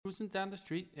cruising down the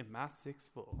street in my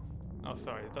 6'4". Oh,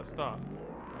 sorry, did that start?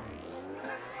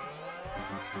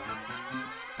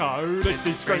 Oh, this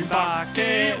is Screen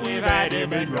Bucket with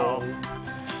Adam and Rob.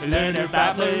 Learn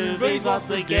about movies whilst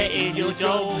we're getting your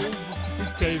job.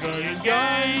 There's TV and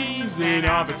games and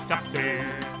other stuff too.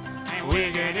 And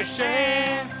we're gonna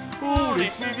share all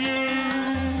this with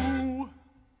you.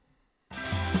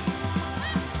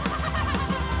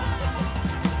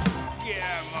 Get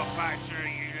out of my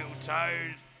factory, you little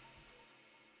toad.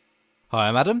 Hi,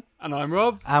 I'm Adam, And I'm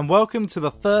Rob. and welcome to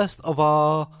the first of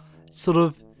our sort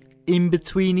of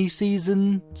in-betweeny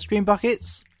season Screen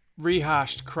Buckets.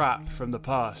 Rehashed crap from the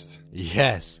past.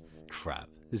 Yes, crap.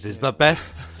 This is the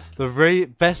best,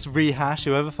 best rehash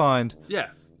you'll ever find. Yeah.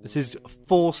 This is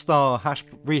 4-star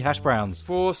rehash browns.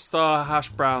 4-star hash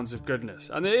browns of goodness.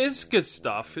 And it is good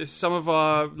stuff. It's some of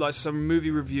our, some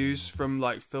movie reviews from,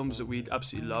 films that we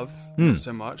absolutely love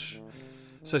so much.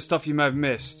 So stuff you may have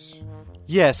missed.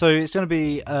 Yeah, so it's going to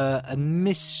be a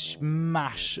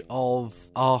mishmash of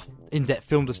our in-depth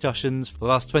film discussions for the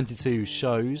last 22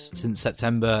 shows since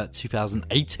September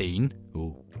 2018.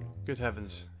 Ooh. Good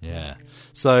heavens. Yeah.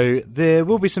 So there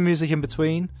will be some music in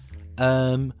between.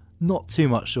 Not too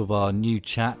much of our new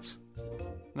chat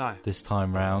No. this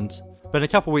time round. But in a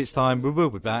couple of weeks' time, we will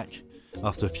be back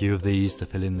after a few of these to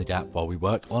fill in the gap while we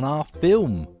work on our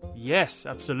film. Yes,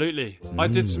 absolutely. I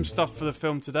did some stuff for the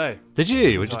film today. Did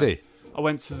you? What did you do? I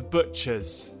went to the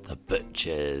Butchers. The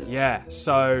Butchers. Yeah,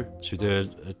 so... Should we do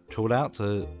a call out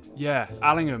to... Yeah,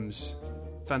 Allingham's.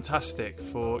 Fantastic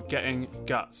for getting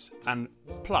guts and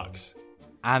plucks.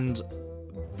 And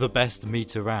the best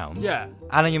meat around. Yeah.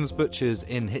 Allingham's Butchers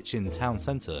in Hitchin Town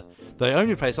Centre. The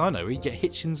only place I know where you get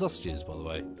Hitchin sausages, by the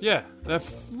way. Yeah, they're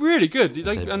really good.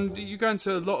 And you go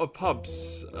into a lot of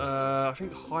pubs. I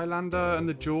think the Highlander and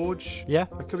the George. Yeah.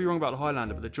 I could be wrong about the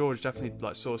Highlander, but the George definitely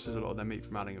sources a lot of their meat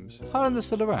from Allingham's. Highlander's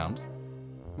still around?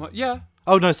 Yeah.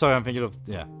 Oh, no, sorry, I'm thinking of...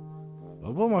 Yeah.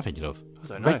 What am I thinking of? I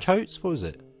don't know. Red Coats? What was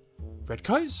it?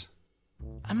 Redcoats?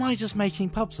 Am I just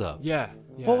making pubs up? Yeah.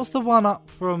 What was the one up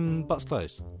from Butts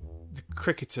Close? The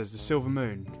Cricketers, the Silver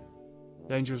Moon.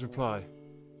 The Angel's Reply.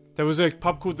 There was a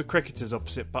pub called the Cricketers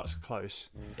opposite Butts Close.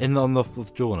 On the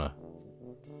fourth corner?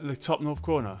 The top north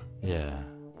corner. Yeah.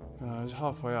 It was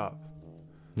halfway up.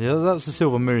 Yeah, that was the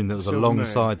Silver Moon that was Silver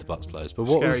alongside the Butts Close. But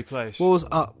Scary place. What was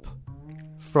up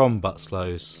from Butts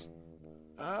Close?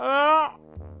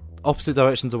 Opposite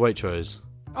direction to Waitrose.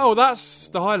 Oh, that's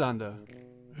the Highlander.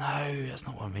 No, that's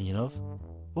not what I'm thinking of.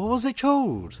 What was it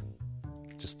called?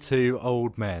 Just two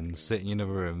old men sitting in a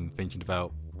room thinking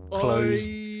about closed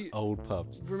old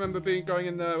pubs. Remember going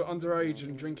in there underage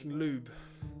and drinking lube.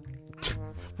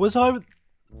 Was I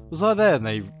there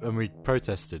and we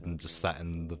protested and just sat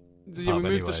in the Yeah, pub we moved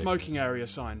anyway? the smoking area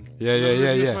sign. Yeah.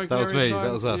 Smoking That was area me. sign?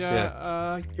 That was us.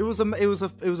 Yeah. It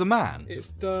was a man.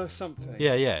 It's the something.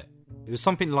 Yeah. It was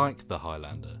something like the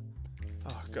Highlander.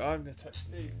 Oh god, I'm gonna text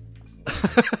Steve.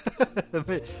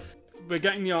 We're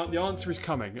getting the answer is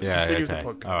coming. Let's continue with the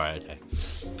podcast. All right.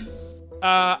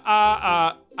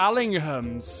 Okay.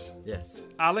 Allingham's. Yes.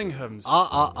 Allingham's.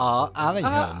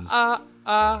 Allingham's.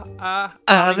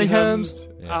 Allingham's.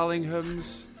 Yeah.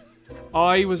 Allingham's.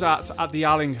 I was at the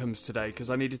Allingham's today because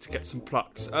I needed to get some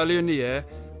plucks. Earlier in the year,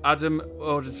 Adam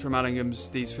ordered from Allingham's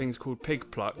these things called pig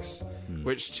plucks,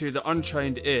 which to the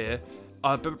untrained ear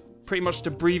are pretty much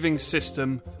the breathing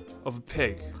system of a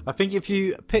pig. I think if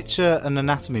you picture an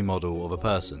anatomy model of a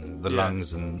person, the Yeah.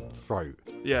 lungs and throat,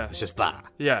 Yeah. it's just that.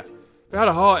 Yeah. It had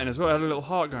a heart in as well. It had a little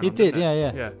heart going on. It did, didn't it?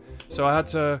 yeah. Yeah. So I had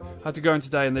to go in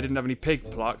today and they didn't have any pig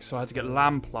plucks, so I had to get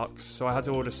lamb plucks. So I had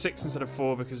to order 6 instead of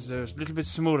 4 because they're a little bit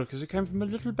smaller because it came from a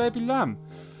little baby lamb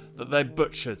that they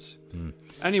butchered.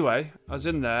 Anyway, I was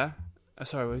in there.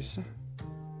 Sorry, what did you say?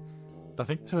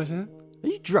 Nothing. Sorry, what did you say?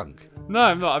 Are you drunk? No,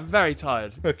 I'm not. I'm very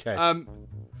tired. Okay.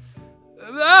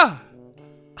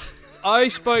 I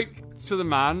spoke to the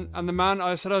man, and the man,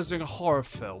 I said I was doing a horror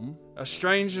film. A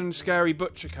strange and scary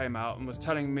butcher came out and was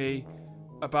telling me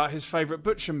about his favourite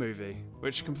butcher movie,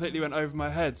 which completely went over my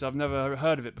head, so I've never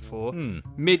heard of it before.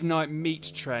 Midnight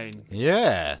Meat Train.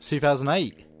 Yeah,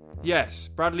 2008. Yes,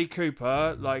 Bradley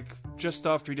Cooper, just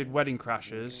after he did Wedding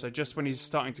Crashers, so just when he's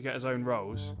starting to get his own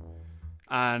roles.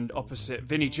 And opposite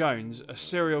Vinnie Jones, a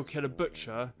serial killer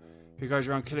butcher who goes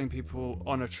around killing people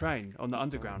on a train, on the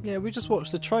underground. Yeah, we just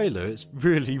watched the trailer. It's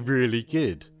really, really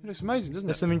good. It looks amazing, doesn't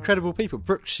There's it? some incredible people.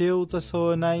 Brooke Shields, I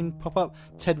saw a name pop up.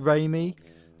 Ted Raimi,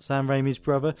 Sam Raimi's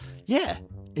brother. Yeah,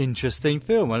 interesting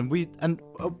film. And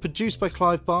produced by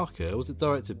Clive Barker. Or was it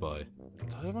directed by?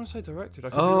 I don't want to say directed. I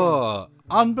could be wrong.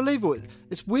 Oh, unbelievable.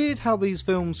 It's weird how these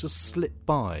films just slip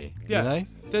by, Yeah. you know?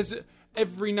 There's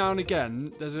every now and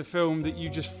again, there's a film that you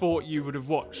just thought you would have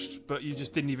watched, but you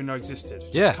just didn't even know existed.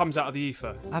 It Yeah. just comes out of the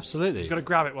ether. Absolutely. You've got to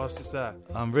grab it whilst it's there.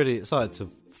 I'm really excited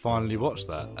to finally watch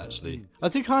that, actually. I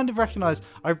do kind of recognise...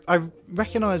 I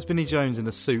recognise Vinnie Jones in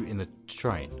a suit in a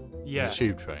train. Yeah. In a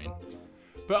tube train.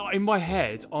 But in my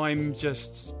head, I'm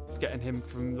just getting him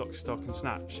from Lock, Stock and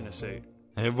Snatch in a suit.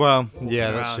 Well,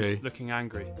 yeah, that's around, true. Looking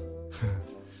angry.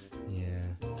 Yeah,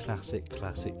 classic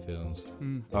films.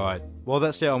 Mm. All right, well,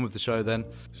 let's get on with the show then.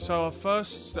 So our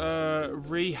first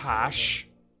rehash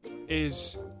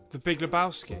is The Big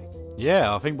Lebowski.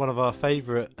 Yeah, I think one of our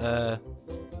favourite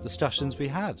discussions we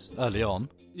had early on.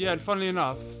 Yeah, and funnily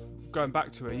enough, going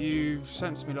back to it, you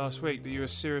sent to me last week that you were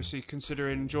seriously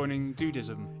considering joining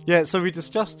Dudism. Yeah, so we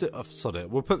discussed it. Oh, sod it.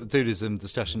 We'll put the Dudism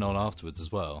discussion on afterwards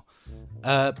as well.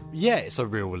 Yeah, it's a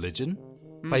real religion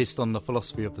based on the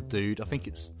philosophy of the dude. I think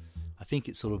it's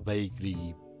sort of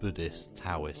vaguely Buddhist,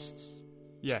 Taoist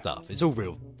stuff. It's all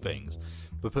real things,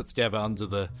 but put together under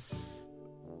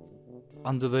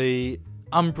the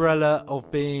umbrella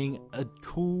of being a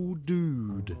cool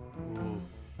dude.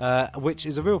 Which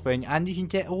is a real thing, and you can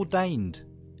get ordained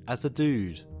as a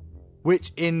dude.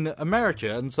 Which in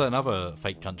America and certain other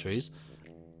fake countries,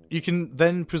 you can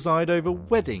then preside over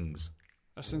weddings.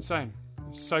 That's insane.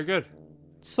 It's so good.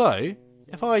 So,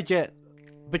 if I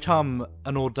become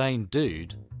an ordained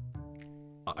dude,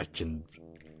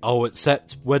 I'll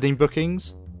accept wedding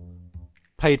bookings,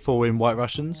 paid for in White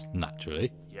Russians,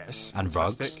 naturally. Yes. And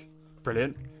fantastic. rugs.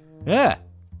 Brilliant. Yeah.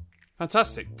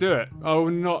 Fantastic. Do it. I will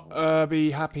not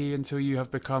be happy until you have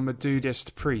become a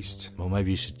dudist priest. Well,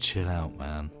 maybe you should chill out,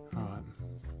 man. Alright.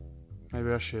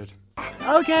 Maybe I should.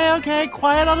 Okay,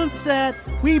 quiet on the set.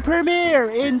 We premiere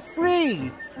in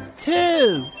 3,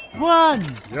 2, 1.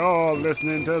 You're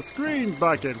listening to Screen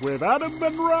Bucket with Adam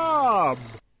and Rob.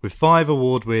 With 5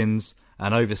 award wins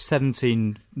and over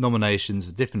 17 nominations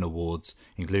for different awards,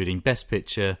 including Best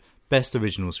Picture, Best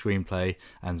Original Screenplay,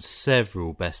 and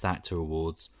several Best Actor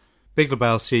awards, Big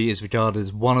Lebowski is regarded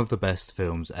as one of the best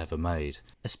films ever made,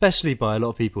 especially by a lot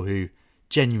of people who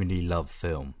genuinely love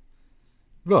film.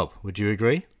 Rob, would you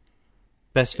agree?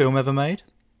 Best film ever made?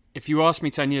 If you asked me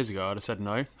 10 years ago, I'd have said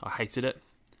no. I hated it.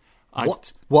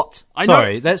 What? I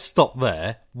Sorry, let's stop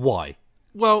there. Why?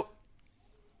 Well,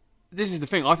 this is the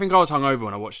thing. I think I was hungover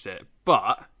when I watched it,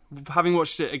 but having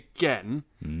watched it again,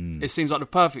 it seems like the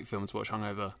perfect film to watch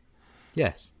hungover.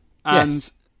 Yes. And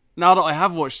Yes. now that I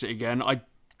have watched it again, I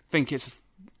think it's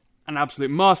an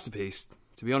absolute masterpiece,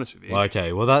 to be honest with you.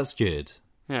 Okay, well that's good.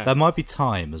 Yeah. There might be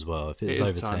time as well if It it's is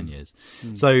over time. 10 years.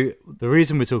 So the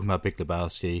reason we're talking about Big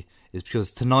Lebowski is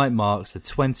because tonight marks the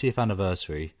 20th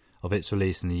anniversary of its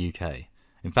release in the UK.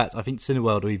 In fact, I think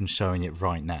Cineworld are even showing it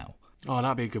right now. Oh,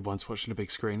 that'd be a good one to watch on a big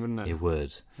screen, wouldn't it? It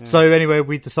would. So anyway,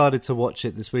 we decided to watch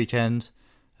it this weekend.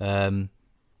 I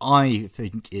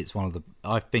think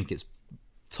it's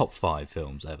top 5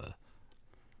 films ever.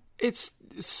 It's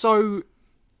so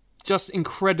just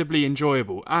incredibly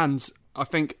enjoyable, and I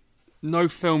think no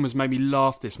film has made me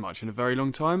laugh this much in a very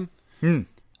long time.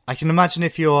 I can imagine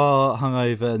if you are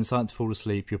hungover and starting to fall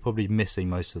asleep, you're probably missing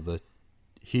most of the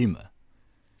humour.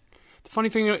 The funny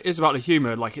thing is about the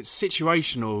humour, like it's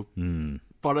situational,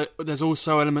 but there's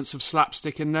also elements of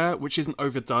slapstick in there, which isn't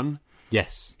overdone.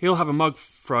 Yes. He'll have a mug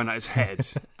thrown at his head,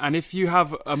 and if you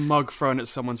have a mug thrown at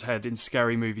someone's head in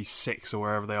Scary Movie 6 or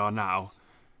wherever they are now,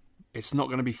 it's not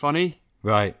going to be funny.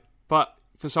 Right. But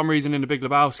for some reason in The Big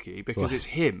Lebowski, because Well, it's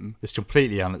him, It's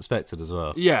completely unexpected as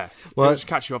well. yeah, Well- it'll just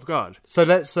catch you off guard. So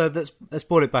let's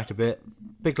boil it back a bit.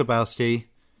 Big Lebowski.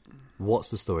 What's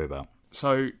the story about?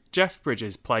 So Jeff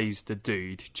Bridges plays the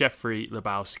dude, Jeffrey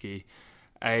Lebowski,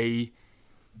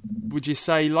 would you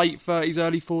say late 30s,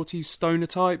 early 40s stoner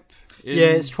type? Yeah,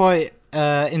 it's quite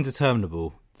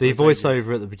indeterminable. The Quite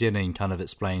voiceover at the beginning kind of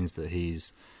explains that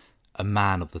he's a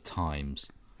man of the times.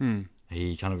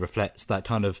 He kind of reflects that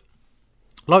kind of,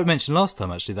 like we mentioned last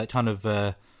time actually, that kind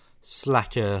of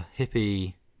slacker,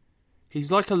 hippie...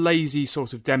 He's like a lazy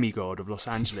sort of demigod of Los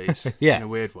Angeles Yeah, in a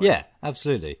weird way. Yeah,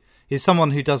 absolutely. He's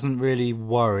someone who doesn't really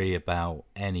worry about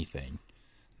anything.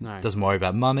 No. Doesn't worry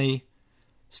about money.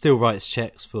 Still writes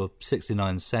checks for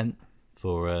 69 cents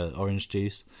for orange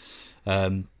juice.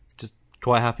 Just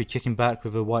quite happy kicking back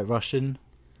with a White Russian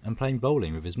and playing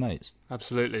bowling with his mates.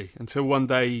 Absolutely. Until one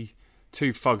day,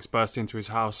 2 thugs burst into his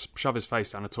house, shove his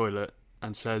face down a toilet,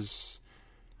 and says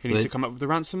he needs to come up with the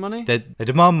ransom money. They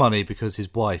demand money because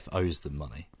his wife owes them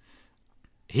money.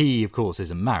 He, of course,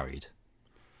 isn't married.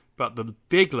 But the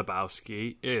Big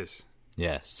Lebowski is.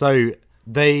 Yeah, so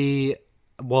they,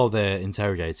 while they're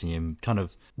interrogating him, kind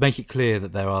of make it clear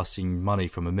that they're asking money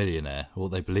from a millionaire, or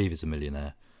what they believe is a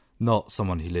millionaire, not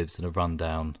someone who lives in a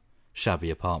rundown shabby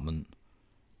apartment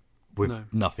with No.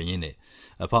 nothing in it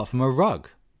apart from a rug,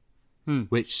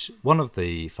 which one of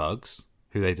the thugs,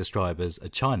 who they describe as a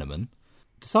Chinaman,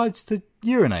 decides to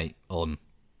urinate on.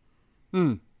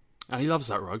 And he loves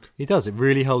that rug. He does. It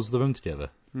really holds the room together.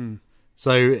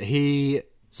 So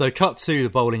cut to the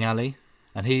bowling alley,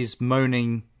 and he's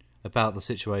moaning about the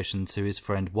situation to his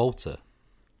friend Walter,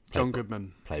 John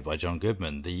Goodman. played by John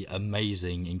Goodman, the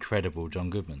amazing, incredible John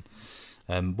Goodman.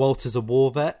 Walter's a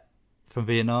war vet from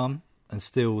Vietnam and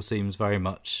still seems very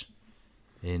much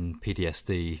in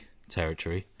PTSD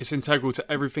territory. It's integral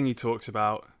to everything he talks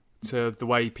about, to the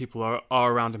way people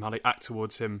are around him, how they act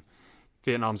towards him.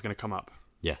 Vietnam's going to come up.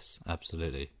 Yes,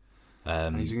 absolutely.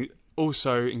 And he's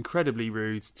also incredibly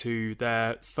rude to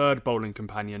their third bowling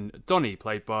companion, Donnie,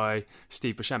 played by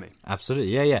Steve Buscemi.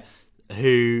 Absolutely, yeah.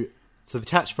 So the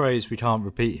catchphrase we can't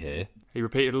repeat here. He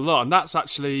repeated a lot, and that's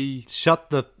actually... Shut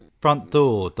the front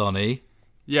door, Donnie.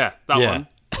 Yeah, that Yeah. one.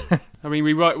 I mean,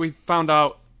 we found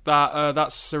out that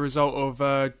that's a result of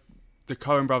the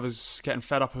Coen brothers getting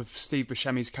fed up of Steve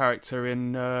Buscemi's character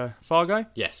in Fargo.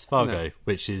 Yes, Fargo, Yeah.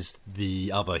 which is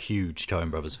the other huge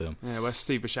Coen Brothers film. Yeah, where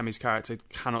Steve Buscemi's character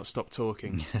cannot stop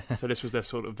talking. So this was their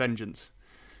sort of vengeance.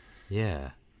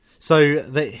 Yeah. So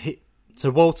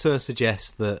Walter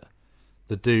suggests that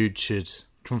the dude should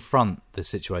confront the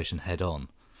situation head on,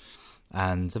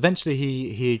 and eventually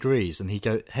he agrees, and he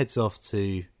heads off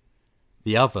to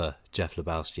the other Jeff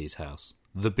Lebowski's house,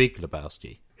 the Big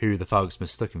Lebowski, who the thugs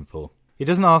mistook him for. He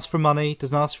doesn't ask for money,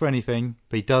 doesn't ask for anything,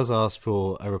 but he does ask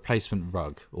for a replacement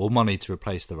rug, or money to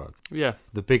replace the rug. Yeah.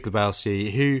 The Big Lebowski,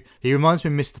 he reminds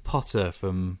me of Mr. Potter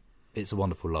from It's a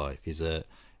Wonderful Life. He's a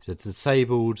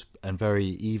disabled and very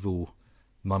evil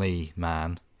money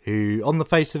man who, on the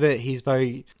face of it, he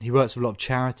works with a lot of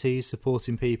charities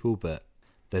supporting people, but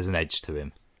there's an edge to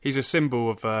him. He's a symbol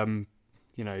of,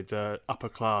 the upper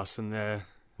class and the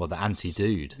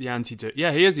anti-dude. The anti-dude.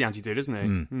 Yeah, he is the anti-dude,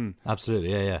 isn't he?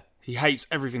 Absolutely, yeah. He hates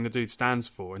everything the dude stands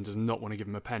for and does not want to give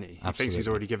him a penny. He thinks he's Absolutely.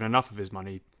 already given enough of his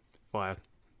money via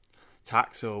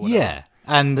tax or whatever. Yeah,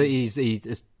 and he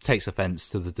takes offence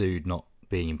to the dude not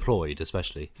being employed,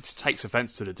 especially. He just takes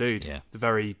offence to the dude. Yeah. The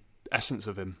very essence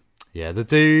of him. Yeah, the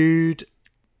dude,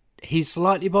 he's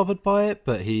slightly bothered by it,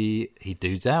 but he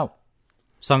dudes out.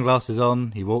 Sunglasses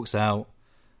on, he walks out,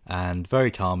 and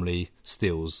very calmly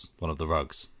steals one of the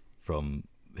rugs from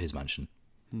his mansion.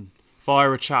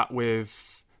 Via a chat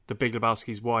with the Big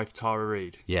Lebowski's wife, Tara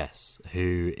Reid. Yes,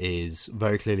 who is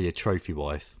very clearly a trophy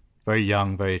wife. Very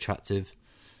young, very attractive,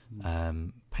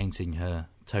 painting her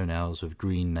toenails with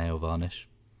green nail varnish.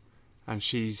 And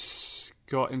she's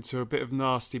got into a bit of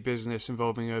nasty business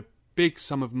involving a big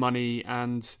sum of money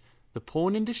and the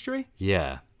porn industry.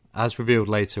 Yeah, as revealed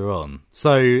later on.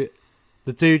 So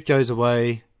the dude goes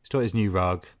away, he's got his new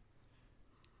rug,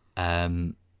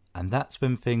 and that's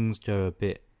when things go a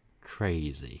bit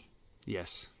crazy.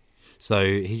 Yes. So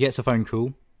he gets a phone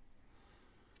call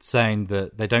saying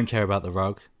that they don't care about the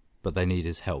rug, but they need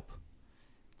his help.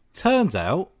 Turns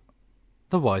out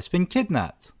the wife's been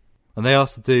kidnapped, and they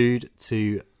ask the dude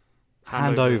to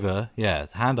hand over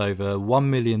 $1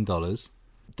 million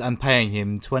and paying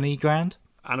him 20 grand.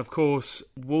 And of course,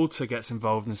 Walter gets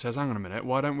involved and says, hang on a minute,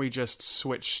 why don't we just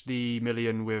switch the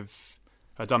million with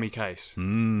a dummy case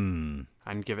and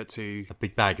give it to... A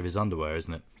big bag of his underwear,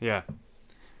 isn't it? Yeah.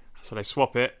 So they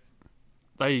swap it.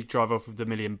 They drive off with the $1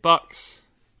 million,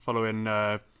 following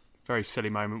a very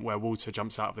silly moment where Walter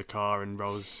jumps out of the car and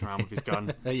rolls around with his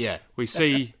gun. Yeah. We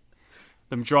see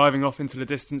them driving off into the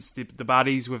distance, the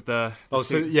baddies with the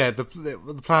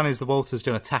the plan is that Walter's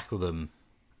going to tackle them,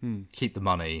 keep the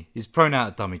money. He's thrown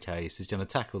out a dummy case. He's going to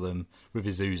tackle them with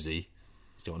his Uzi.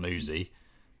 He's got an Uzi.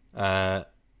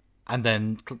 And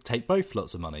then take both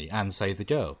lots of money and save the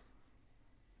girl.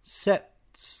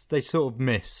 Except they sort of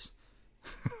miss.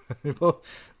 Well,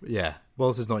 yeah,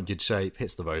 Walter's not in good shape,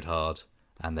 hits the road hard,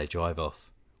 and they drive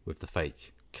off with the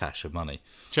fake cache of money.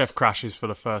 Jeff crashes for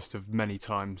the first of many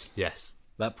times. Yes,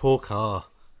 that poor car.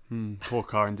 Poor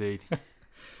car indeed.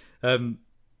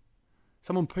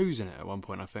 Someone poos in it at one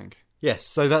point, I think. Yes,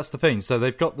 so that's the thing. So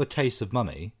they've got the case of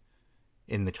money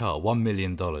in the car. $1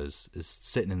 million is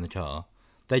sitting in the car.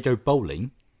 They go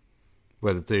bowling,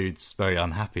 where the dude's very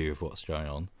unhappy with what's going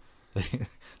on.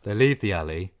 They leave the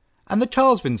alley, and the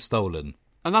car's been stolen.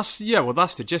 And that's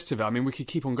the gist of it. I mean, we could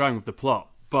keep on going with the plot,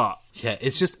 but... Yeah,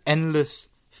 it's just endless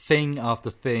thing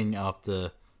after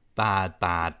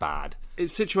bad.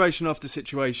 It's situation after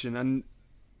situation, and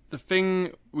the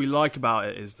thing we like about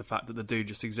it is the fact that the dude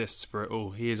just exists for it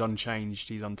all. He is unchanged,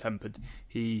 he's untempered.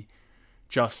 He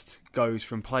just goes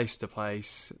from place to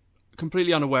place,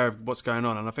 completely unaware of what's going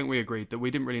on, and I think we agreed that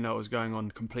we didn't really know what was going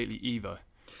on completely either,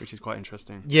 which is quite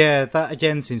interesting. Yeah, that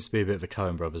again seems to be a bit of a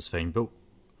Coen Brothers thing, but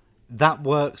that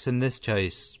works in this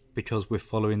case because we're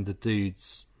following the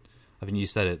dude's, I think you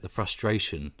said it, the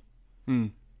frustration.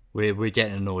 We're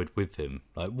getting annoyed with him.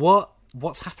 Like,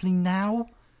 what's happening now?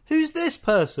 Who's this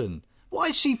person? Why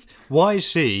is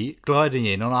she gliding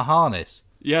in on a harness?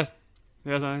 Yeah,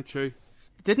 no, true.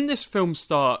 Didn't this film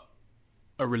start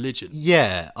a religion?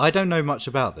 Yeah, I don't know much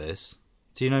about this.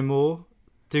 Do you know more?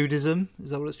 Dudism? Is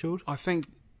that what it's called? I think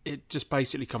it just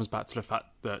basically comes back to the fact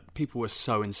that people were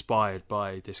so inspired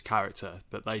by this character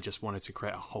that they just wanted to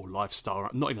create a whole lifestyle,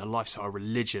 not even a lifestyle, a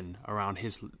religion around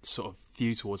his sort of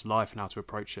view towards life and how to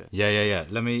approach it. Yeah.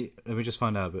 Let me just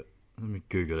find out, but let me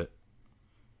Google it.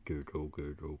 Google.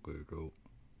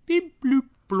 Beep, bloop,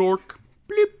 blork,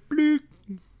 bleep, bloop.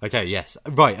 Okay, yes.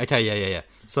 Right, okay, yeah.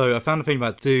 So I found a thing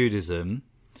about Dudism.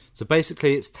 So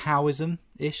basically it's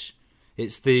Taoism-ish.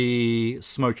 It's the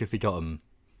smoke if you got 'em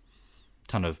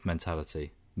kind of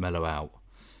mentality. Mellow out.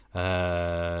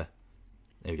 There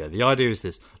we go. The idea is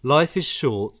this. Life is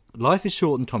short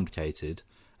and complicated,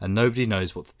 and nobody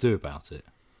knows what to do about it.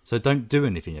 So don't do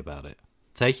anything about it.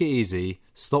 Take it easy,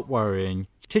 stop worrying,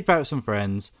 kick back with some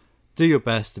friends, do your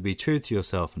best to be true to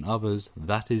yourself and others,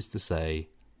 that is to say,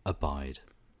 abide.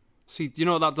 See, do you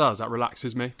know what that does? That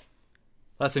relaxes me.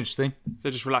 That's interesting.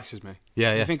 That just relaxes me.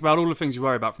 Yeah. You think about all the things you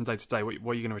worry about from day to day, what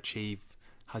are you going to achieve?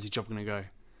 How's your job going to go?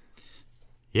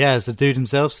 Yeah, as the dude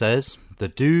himself says, the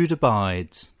dude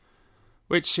abides.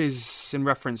 Which is in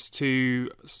reference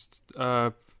to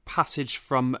a passage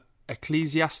from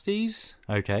Ecclesiastes.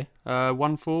 Okay.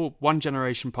 1:4. One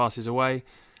generation passes away,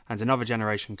 and another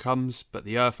generation comes, but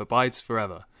the earth abides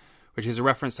forever. Which is a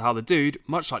reference to how the dude,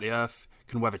 much like the earth,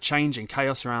 can weather change and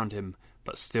chaos around him,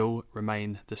 but still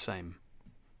remain the same.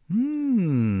 I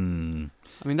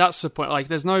mean, that's the point. Like,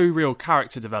 there's no real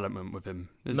character development with him,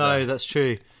 is there? No, that's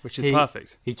true. Which is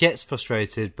perfect. He gets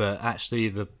frustrated, but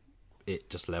actually it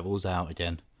just levels out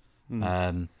again.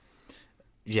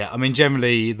 Yeah, I mean,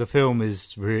 generally, the film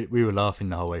is... we were laughing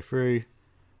the whole way through.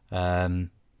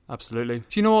 Absolutely.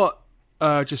 Do you know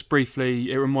what, just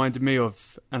briefly, it reminded me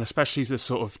of, and especially the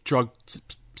sort of drug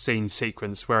scene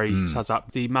sequence where he has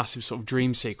the massive sort of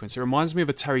dream sequence. It reminds me of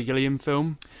a Terry Gilliam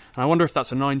film, and I wonder if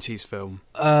that's a 90s film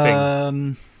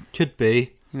thing. Could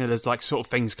be. You know, there's like sort of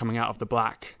things coming out of the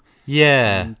black.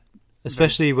 Yeah,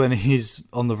 especially when he's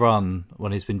on the run,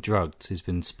 when he's been drugged, he's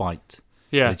been spiked.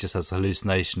 Yeah. He just has a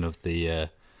hallucination of the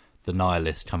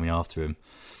nihilist coming after him.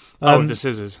 With the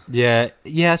scissors. Yeah,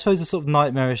 I suppose a sort of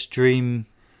nightmarish dream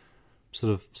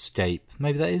sort of scape.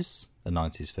 Maybe that is a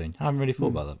 90s thing. I haven't really thought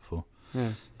about that before.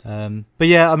 Yeah. But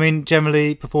yeah, I mean,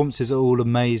 generally, performances are all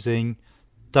amazing.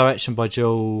 Direction by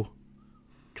Joel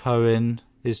Coen.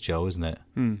 Is Joel, isn't it?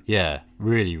 Yeah,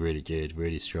 really, really good,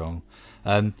 really strong.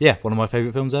 Yeah, one of my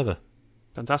favourite films ever.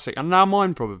 Fantastic. And now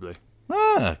mine, probably.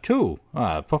 Ah, cool.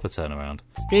 Proper turnaround.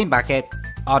 Screen Bucket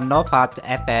on NoFat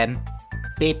FM.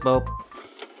 Beep boop.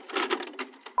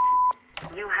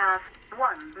 You have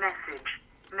one message.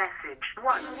 Message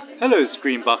 1. Hello,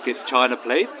 Screen Bucket China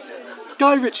Plates.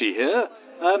 Guy Ritchie here.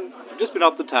 I've just been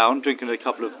up the town drinking a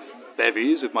couple of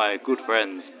bevies with my good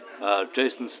friends,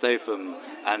 Jason Statham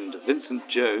and Vincent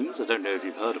Jones. I don't know if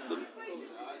you've heard of them.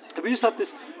 And we just had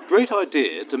this great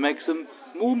idea to make some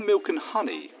more milk and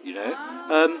honey, you know.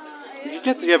 If you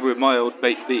get together with my old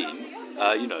baked bean,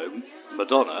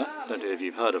 Madonna, don't know if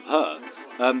you've heard of her,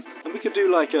 and we could do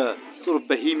like a sort of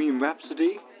Bohemian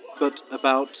Rhapsody, but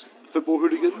about football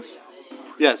hooligans.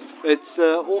 Yes, it's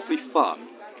awfully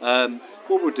fun.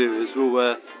 What we'll do is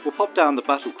we'll pop down the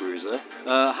battle cruiser,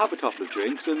 have a couple of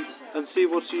drinks, and see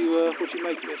what you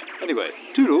make of it. Anyway,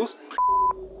 toodles.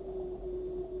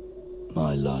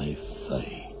 My life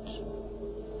fades.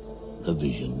 The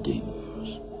vision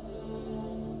dims.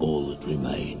 All that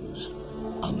remains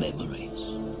are memories.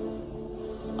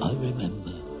 I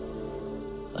remember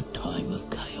a time of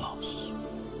chaos,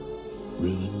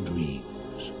 ruined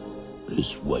dreams,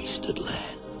 this wasted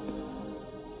land.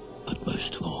 But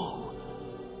most of all,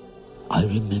 I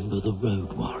remember the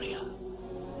road warrior,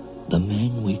 the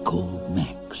man we called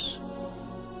Max.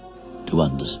 To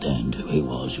understand who he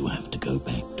was, you have to go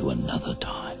back to another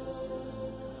time,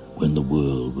 when the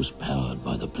world was powered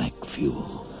by the black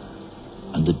fuel,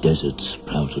 and the desert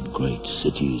sprouted great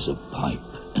cities of pipe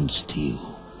and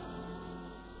steel.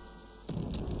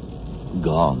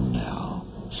 Gone now,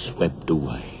 swept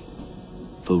away.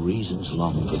 For reasons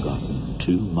long forgotten,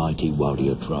 two mighty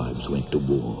warrior tribes went to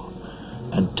war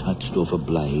and touched off a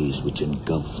blaze which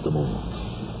engulfed them all.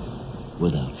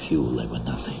 Without fuel, they were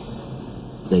nothing.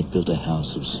 They'd built a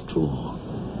house of straw,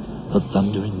 The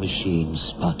thundering machine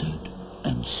sputtered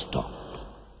and stopped.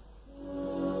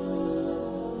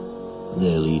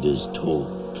 Their leaders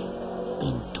talked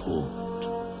and talked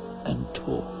and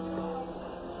talked.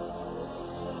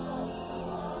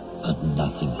 But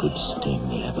nothing could stem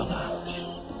the avalanche.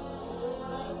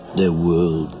 Their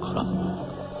world crumbled.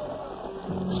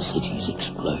 Cities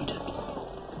exploded.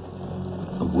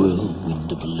 A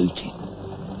whirlwind of looting.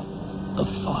 A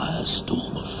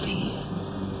firestorm of fear.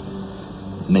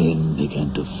 Men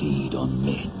began to feed on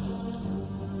men.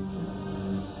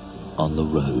 On the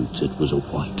roads it was a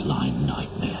white-line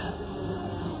nightmare.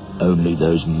 Only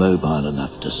those mobile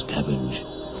enough to scavenge,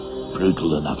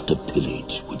 brutal enough to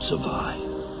pillage, would survive.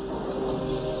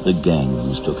 The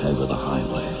gangs took over the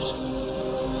highways,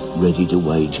 ready to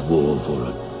wage war for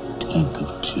a tank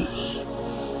of juice.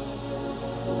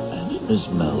 And in this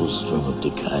maelstrom of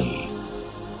decay,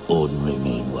 ordinary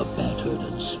men were battered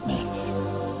and smashed.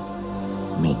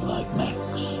 Men like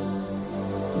Max,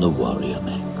 the warrior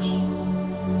Max.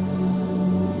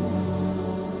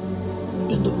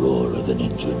 In the roar of an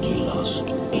engine, he lost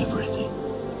everything.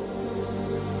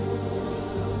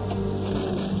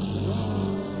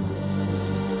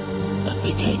 And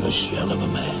became a shell of a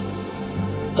man.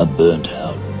 A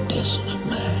burnt-out, desolate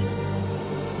man.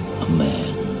 A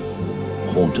man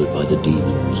haunted by the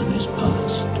demons of his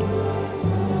past.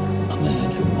 A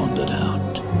man who wandered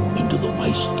out into the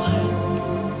wasteland.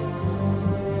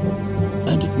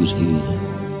 And it was here,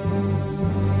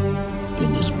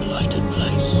 in this blighted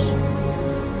place,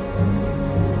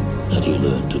 that he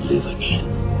learned to live again.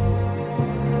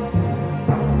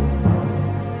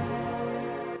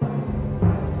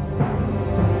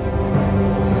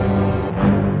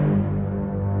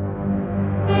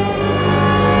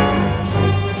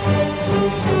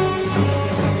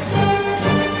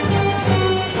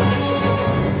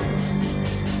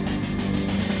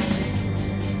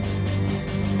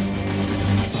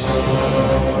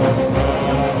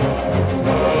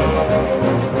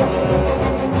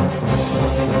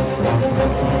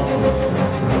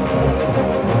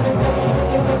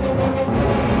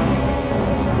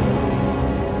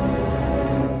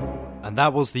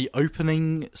 That was the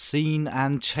opening scene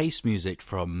and chase music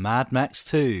from Mad Max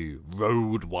 2,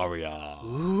 Road Warrior.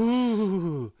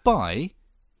 Ooh. By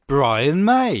Brian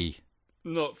May.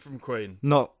 Not from Queen.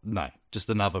 No, just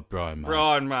another Brian May.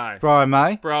 Brian May. Brian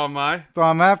May. Brian May.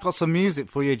 Brian May, I've got some music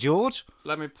for you, George.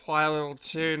 Let me play a little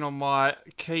tune on my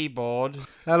keyboard.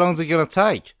 How long's it going to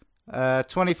take?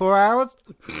 24 hours?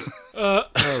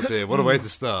 Oh dear, what a way to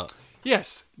start.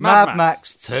 Yes. Mad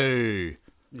Max 2.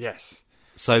 Yes.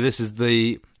 So this is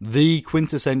the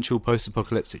quintessential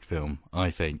post-apocalyptic film,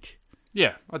 I think.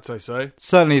 Yeah, I'd say so.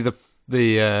 Certainly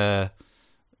the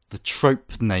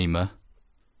trope namer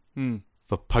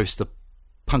for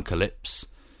post-apocalypse.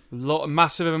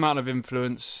 Massive amount of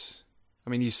influence.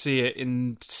 I mean, you see it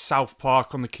in South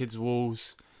Park on the kids'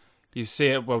 walls. You see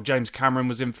it. Well, James Cameron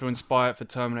was influenced by it for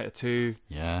Terminator 2.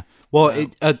 Yeah. Well,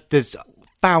 there's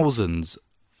thousands,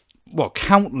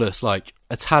 countless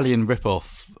Italian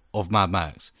rip-off of Mad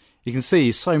Max. You can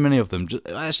see so many of them.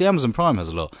 Actually, Amazon Prime has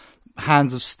a lot.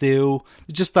 Hands of Steel.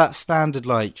 Just that standard,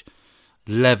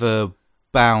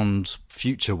 leather-bound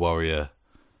future warrior.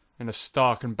 In a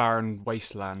stark and barren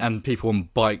wasteland. And people on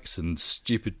bikes and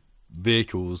stupid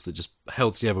vehicles that just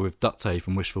held together with duct tape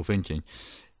and wishful thinking.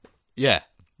 Yeah.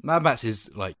 Mad Max is,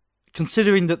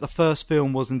 considering that the first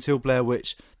film was, until Blair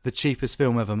Witch, the cheapest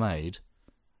film ever made.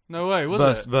 No way,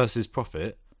 was it? Versus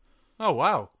profit. Oh,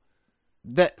 wow.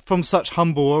 That from such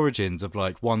humble origins of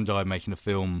one guy making a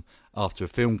film after a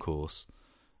film course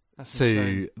to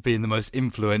insane. Being the most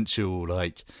influential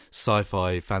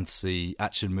sci-fi fantasy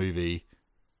action movie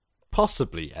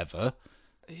possibly ever.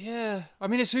 Yeah, I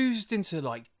mean it's oozed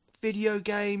into video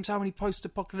games. How many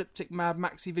post-apocalyptic Mad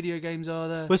Maxy video games are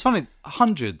there? Well, it's funny,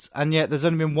 hundreds, and yet there's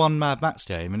only been one Mad Max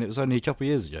game, and it was only a couple of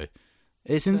years ago.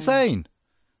 It's insane.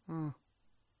 Oh.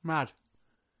 Mad.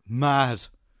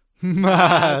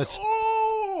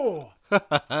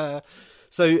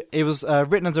 So it was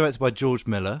written and directed by George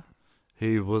Miller,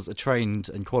 who was a trained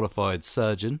and qualified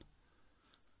surgeon.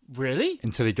 Really?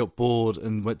 Until he got bored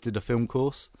and did a film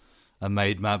course and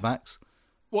made Mad Max.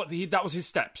 What? That was his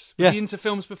steps? Yeah. Was he into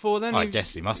films before then? I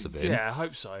guess he must have been. Yeah, I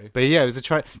hope so. But yeah, it was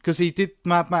a because he did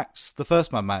Mad Max, the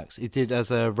first Mad Max, he did as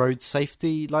a road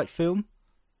safety film.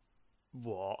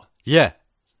 What? Yeah.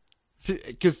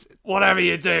 Because whatever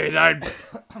you do, don't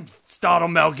start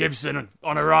on Mel Gibson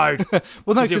on a road.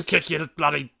 Well, no, he'll kick your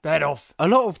bloody head off. A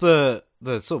lot of the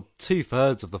sort of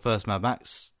 2/3 of the first Mad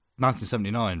Max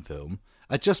 1979 film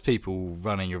are just people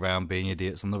running around being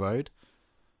idiots on the road.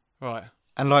 Right.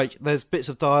 And like, there's bits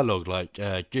of dialogue, like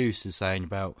Goose is saying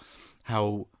about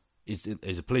how he's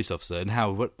a police officer, and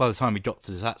how by the time he got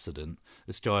to this accident,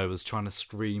 this guy was trying to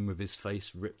scream with his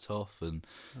face ripped off, and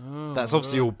that's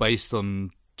obviously all based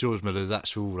on George Miller's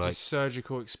actual like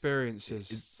surgical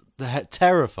experiences. It's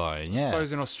terrifying. I Yeah.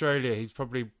 suppose in Australia he's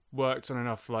probably worked on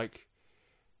enough like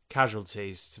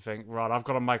casualties to think, right, I've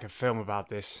got to make a film about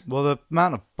this. Well, the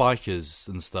amount of bikers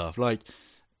and stuff, like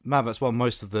Mad Max 1,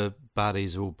 most of the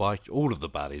baddies are all of the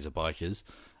baddies are bikers,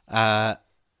 and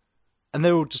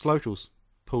they're all just locals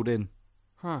pulled in.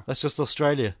 Huh. That's just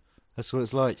Australia. That's what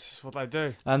it's like. That's what they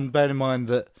do. And bear in mind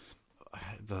that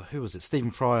who was it? Stephen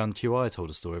Fry on QI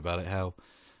told a story about it. How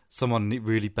someone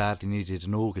really badly needed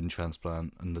an organ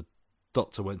transplant, and the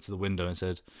doctor went to the window and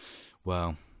said,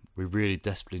 "Well, we really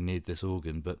desperately need this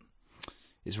organ, but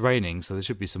it's raining, so there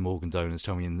should be some organ donors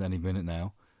coming in any minute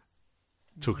now."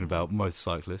 Talking about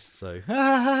motorcyclists, so.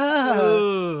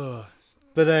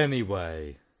 But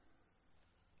anyway,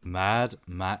 Mad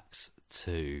Max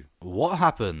 2. What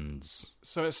happens?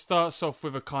 So it starts off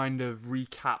with a kind of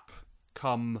recap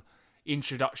come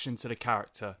introduction to the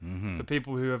character for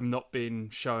people who have not been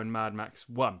shown Mad Max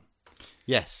 1.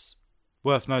 Yes.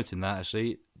 Worth noting that,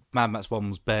 actually. Mad Max 1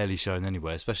 was barely shown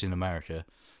anywhere, especially in America.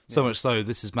 So much so,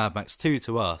 this is Mad Max 2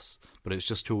 to us, but it's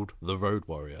just called The Road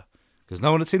Warrior. Because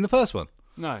no one had seen the first one.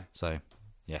 No. So,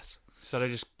 yes. So they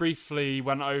just briefly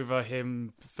went over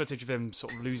footage of him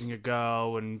sort of losing a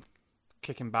girl and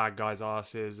kicking bad guys'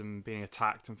 asses and being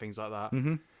attacked and things like that.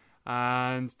 Mm-hmm.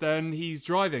 And then he's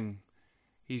driving.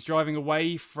 He's driving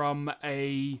away from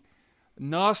a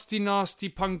nasty, nasty,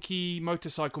 punky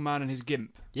motorcycle man and his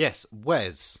gimp. Yes,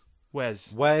 Wes.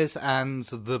 Wes. Wes and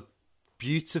the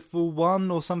Beautiful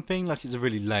One or something. Like, it's a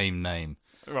really lame name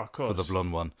Oh, of course. for the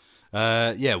blonde one.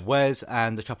 Yeah, Wes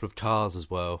and a couple of cars as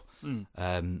well.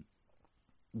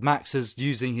 Max is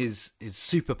using his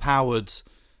super-powered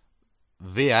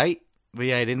V8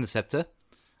 Interceptor,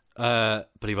 but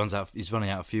he's running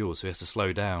out of fuel, so he has to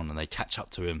slow down, and they catch up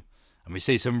to him. And we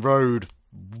see some road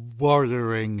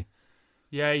warrioring.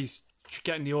 Yeah, he's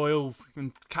getting the oil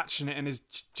and catching it in his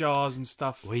jars and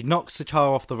stuff. Well, he knocks the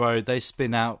car off the road, they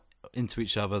spin out into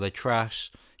each other, they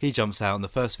crash, he jumps out, and the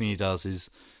first thing he does is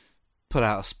put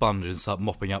out a sponge and start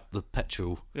mopping up the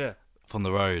petrol from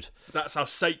the road. That's how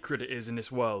sacred it is in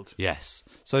this world. Yes.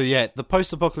 So yeah, the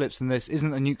post-apocalypse in this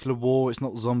isn't a nuclear war, it's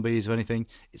not zombies or anything,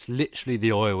 it's literally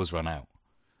the oil has run out.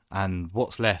 And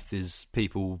what's left is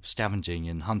people scavenging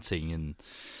and hunting and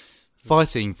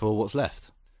fighting for what's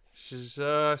left. Which is,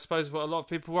 I suppose, what a lot of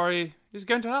people worry is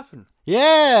going to happen.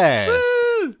 Yes!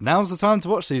 Woo! Now's the time to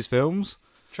watch these films.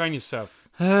 Train yourself.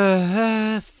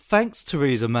 Thanks,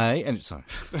 Theresa May. And sorry.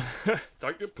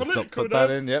 Don't get Let's political. not put that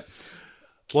in, yep.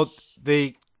 Well,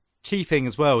 the key thing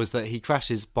as well is that he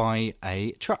crashes by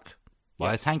a truck,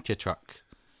 by a tanker truck,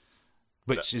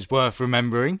 which is worth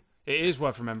remembering. It is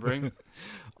worth remembering.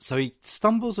 So he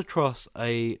stumbles across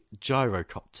a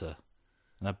gyrocopter,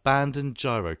 an abandoned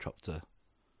gyrocopter.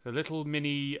 A little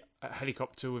mini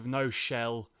helicopter with no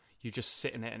shell. You just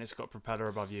sit in it and it's got a propeller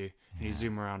above you and you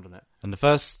zoom around on it. And the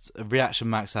first reaction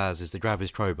Max has is to grab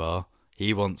his crowbar.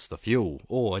 He wants the fuel,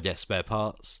 or I guess spare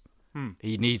parts.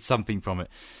 He needs something from it.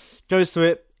 Goes to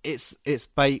it. It's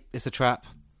bait. It's a trap.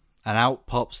 And out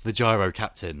pops the gyro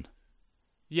captain.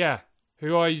 Yeah.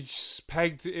 Who I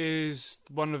pegged is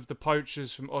one of the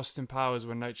poachers from Austin Powers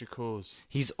When Nature Calls.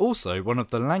 He's also one of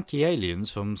the lanky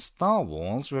aliens from Star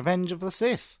Wars Revenge of the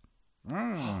Sith.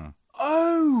 Oh!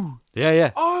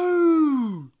 Yeah.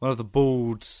 Oh! One of the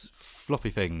bald,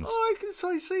 floppy things. Oh, I can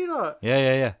so see that.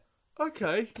 Yeah.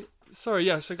 Okay. Sorry,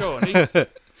 yeah, so go on. He's...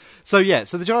 So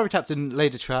the gyro captain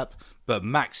laid a trap, but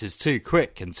Max is too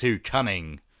quick and too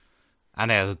cunning. And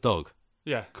he has a dog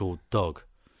yeah. called Dog.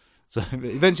 So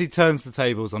eventually turns the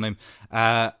tables on him,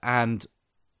 and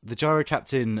the gyro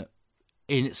captain,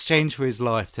 in exchange for his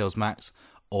life, tells Max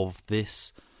of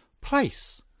this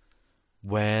place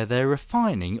where they're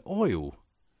refining oil.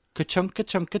 Ka-chunka,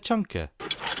 chunka, chunka.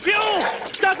 Fuel!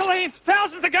 Gasoline!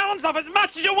 Thousands of gallons of as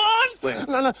much as you want! Where?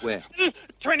 No. Where?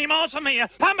 20 miles from here.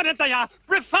 Pumping it they are.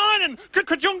 Refining.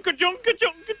 Ka-junk, ka-junk, ka-junk,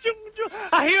 ka-junk, ka-junk.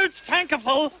 A huge tanker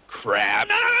full. Crap.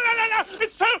 No.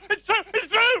 It's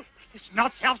true. It's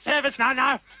not self-service,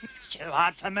 no. It's too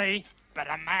hard for me. But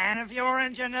a man of your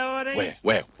ingenuity...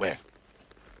 Where?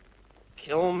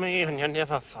 Kill me and you'll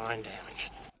never find out.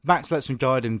 Max lets him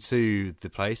guide him to the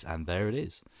place, and there it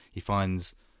is. He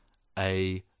finds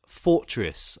a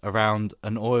fortress around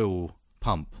an oil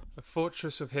pump. A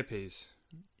fortress of hippies.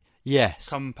 Yes.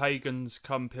 Come pagans,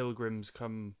 come pilgrims,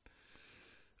 come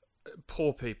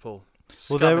poor people.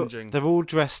 Well, Scavenging. they're all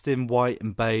dressed in white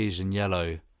and beige and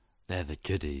yellow. they're the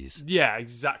goodies. Yeah,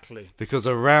 exactly. Because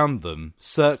around them,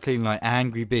 circling like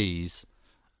angry bees,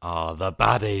 are the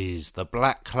baddies, the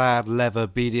black-clad leather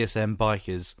BDSM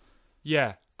bikers.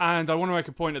 Yeah, and I want to make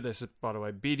a point of this, by the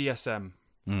way. BDSM.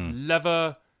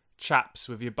 Leather chaps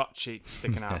with your butt cheeks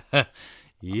sticking out.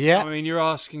 Yeah. I mean, you're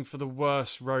asking for the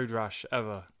worst road rash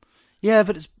ever. Yeah,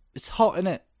 but it's hot, isn't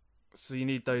it? So you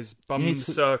need those bum You need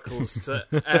to- circles to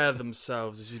air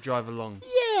themselves as you drive along.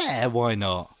 Yeah, why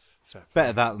not? Fair.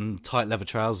 Better that than tight leather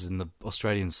trousers in the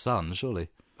Australian sun, surely.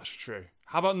 That's true.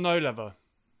 How about no leather?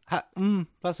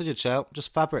 That's a good shout.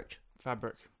 Just fabric.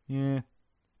 Fabric. Yeah.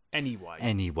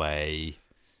 Anyway.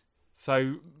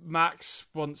 So Max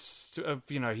wants to,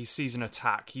 he sees an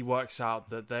attack. He works out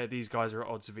that these guys are at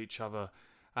odds with each other,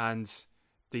 and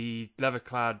the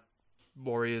leather-clad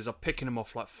warriors are picking them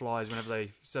off like flies whenever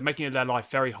they're making their life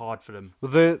very hard for them.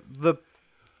 Well,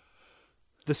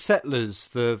 the settlers,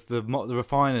 the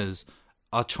refiners,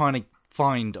 are trying to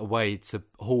find a way to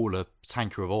haul a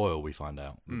tanker of oil. We find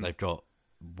out that they've got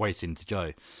waiting to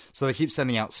go, so they keep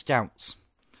sending out scouts,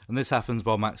 and this happens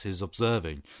while Max is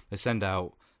observing. They send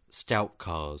out scout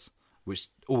cars, which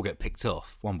all get picked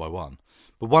off one by one,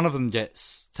 but one of them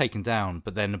gets taken down,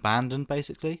 but then abandoned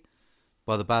basically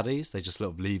by the baddies. They just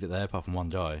sort of leave it there, apart from one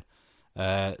guy.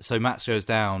 So Max goes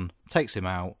down, takes him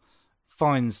out,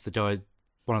 finds the guy,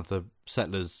 one of the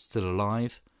settlers, still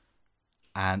alive,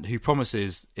 and who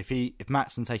promises if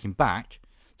Max can take him back,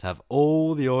 to have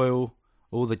all the oil,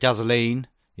 all the gasoline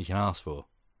he can ask for.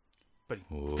 But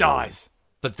he dies.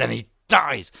 But then he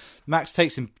dies. Max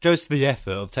goes to the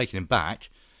effort of taking him back,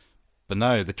 but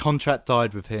no, the contract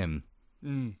died with him.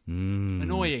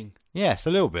 Annoying. Yes, a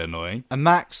little bit annoying. And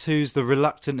Max, who's the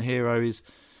reluctant hero, is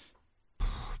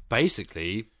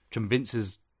basically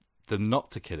convinces them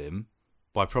not to kill him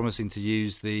by promising to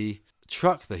use the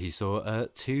truck that he saw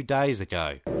 2 days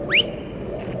ago.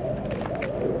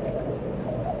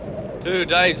 2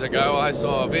 days ago, I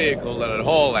saw a vehicle that had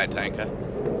hauled that tanker.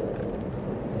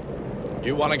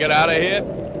 You want to get out of here?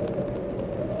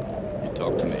 You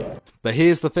talk to me. But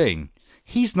here's the thing.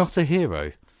 He's not a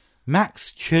hero.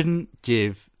 Max couldn't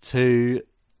give 2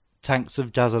 tanks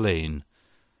of gasoline.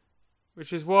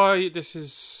 Which is why this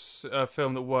is a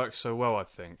film that works so well, I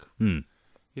think.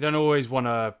 You don't always want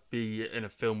to be in a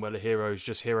film where the hero is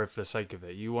just hero for the sake of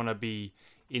it. You want to be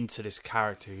into this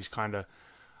character who's kind of,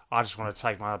 I just want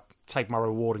to take my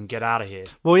reward and get out of here.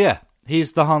 Well, yeah,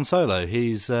 he's the Han Solo.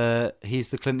 He's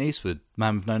the Clint Eastwood,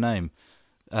 man with no name.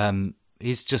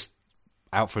 He's just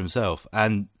out for himself.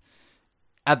 And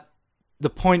at the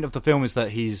point of the film is that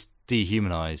he's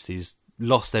dehumanized. He's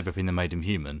lost everything that made him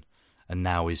human, and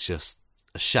now he's just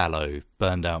a shallow,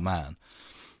 burned out man.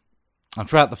 And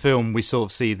throughout the film, we sort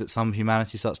of see that some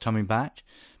humanity starts coming back,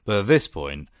 but at this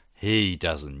point, he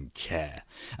doesn't care,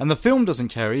 and the film doesn't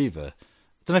care either.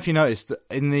 I don't know if you noticed that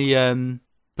in the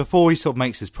before he sort of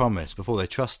makes his promise, before they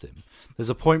trust him, there's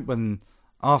a point when,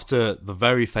 after the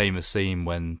very famous scene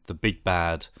when the big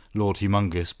bad Lord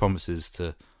Humongous promises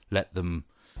to let them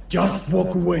just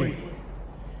walk away.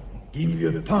 Give me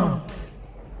the pump,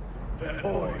 the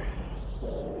oil,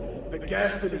 the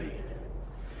gasoline,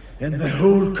 and the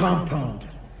whole compound,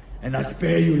 and I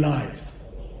spare you lives.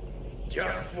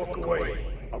 Just walk away.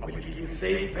 I will give you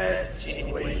safe passage in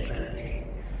the wasteland.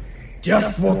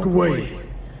 Just walk away,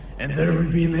 and there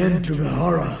will be an end to the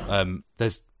horror.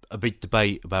 There's a big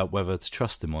debate about whether to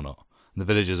trust him or not. And the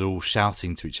villagers are all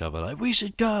shouting to each other, like, we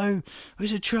should go, we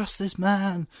should trust this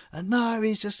man, and no,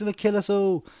 he's just going to kill us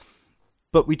all.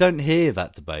 But we don't hear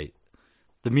that debate.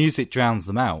 The music drowns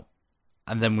them out,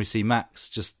 and then we see Max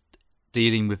just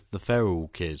dealing with the feral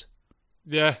kid.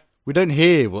 Yeah. We don't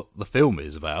hear what the film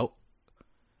is about.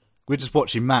 We're just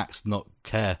watching Max not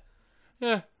care.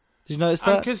 Yeah. Did you notice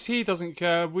that? Because he doesn't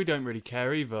care, we don't really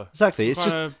care either. Exactly. It's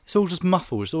all just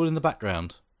muffled. It's all in the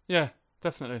background. Yeah,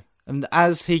 definitely. And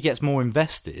as he gets more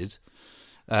invested,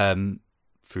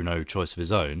 through no choice of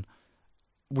his own,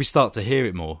 we start to hear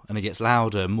it more, and it gets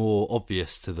louder, more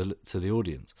obvious to the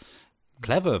audience.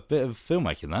 Clever bit of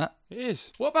filmmaking, that. It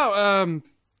is. What about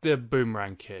the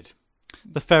Boomerang Kid?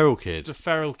 The feral kid. The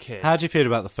feral kid. How do you feel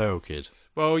about the feral kid?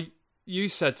 Well, you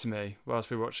said to me whilst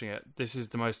we were watching it, this is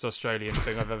the most Australian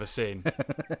thing I've ever seen.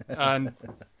 And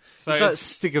so it's that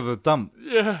stick of the dump.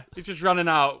 Yeah, he's just running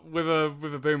out with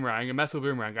a boomerang, a metal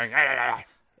boomerang, going.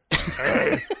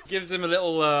 Gives him a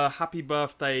little happy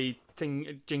birthday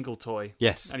jingle toy.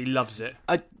 Yes, and he loves it.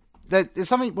 There's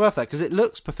something worth that because it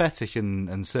looks pathetic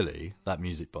and silly, that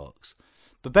music box.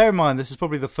 But bear in mind, this is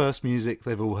probably the first music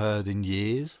they've all heard in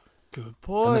years. Good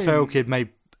point. And the feral kid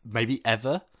maybe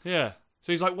ever. Yeah.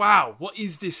 So he's like, wow, what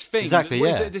is this thing? Exactly, What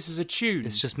yeah. is it? This is a tune.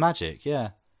 It's just magic,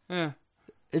 yeah. Yeah.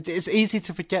 It's easy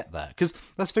to forget that, because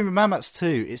that's the thing with Mad Max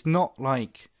 2. It's not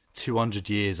like 200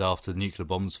 years after the nuclear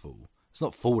bombs fall. It's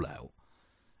not Fallout.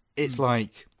 It's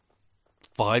like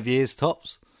 5 years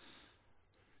tops.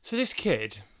 So this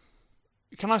kid,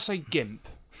 can I say Gimp?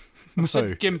 I've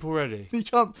said Gimp already. You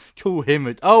can't call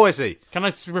him Oh, I see. Can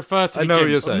I refer to the I know Gimp?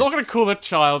 what you're saying. I'm not going to call the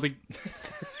child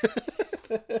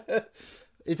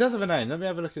It does have a name. Let me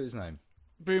have a look at his name.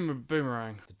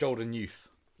 Boomerang. The Golden Youth.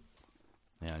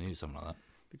 Yeah, I knew something like that.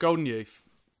 The Golden Youth,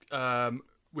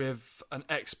 with an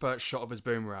expert shot of his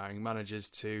boomerang, manages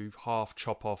to half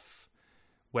chop off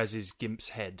Wes's Gimp's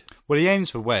head. Well, he aims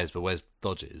for Wes, but Wes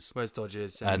dodges. Wes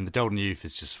dodges. And the Golden Youth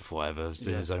is just whatever,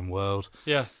 in his own world.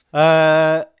 Yeah.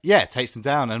 Takes him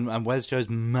down, and Wes goes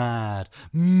mad.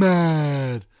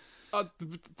 Mad!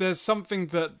 There's something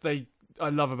that I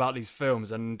love about these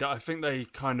films, and I think they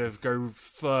kind of go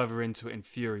further into it in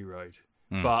Fury Road.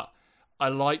 But I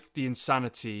like the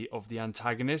insanity of the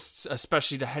antagonists,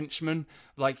 especially the henchmen.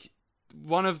 Like,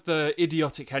 one of the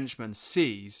idiotic henchmen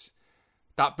sees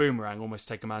that boomerang almost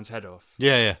take a man's head off.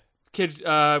 Yeah. Kid,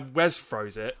 Wes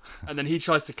throws it, and then he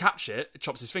tries to catch it,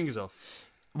 chops his fingers off.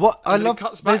 What I And then love, it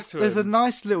cuts back to there's him. a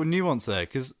nice little nuance there,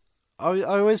 because I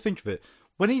always think of it.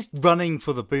 When he's running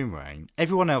for the boomerang,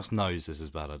 everyone else knows this is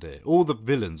a bad idea. All the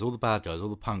villains, all the bad guys, all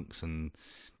the punks and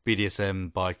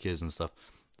BDSM bikers and stuff,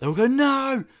 they all go,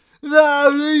 no,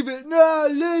 leave it,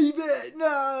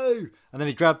 no. And then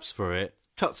he grabs for it,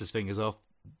 cuts his fingers off,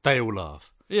 they all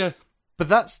laugh. Yeah.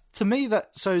 But to me,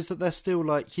 that shows that they're still,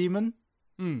 like, human.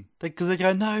 Because they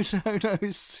go, no,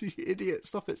 you idiot,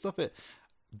 stop it.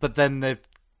 But then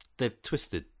they've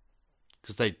twisted,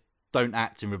 because they don't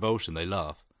act in revulsion, they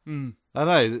laugh. I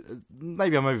know,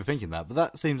 maybe I'm overthinking that, but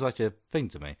that seems like a thing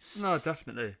to me. No,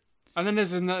 definitely. And then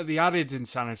there's the added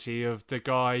insanity of the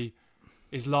guy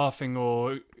is laughing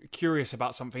or curious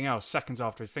about something else seconds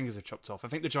after his fingers are chopped off. I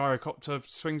think the gyrocopter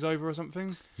swings over or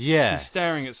something. Yeah. He's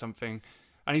staring at something,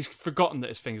 and he's forgotten that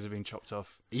his fingers have been chopped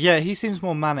off. Yeah, he seems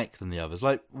more manic than the others.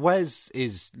 Like, Wes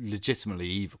is legitimately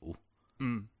evil.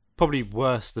 Probably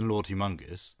worse than Lord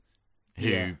Humongous,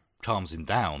 who calms him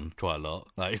down quite a lot.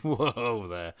 Like, whoa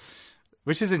there.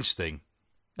 Which is interesting.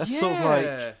 That's sort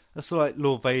of like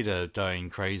Lord Vader going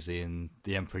crazy and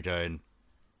the Emperor going,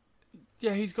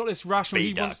 Yeah, he's got this rational...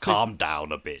 Vader, calm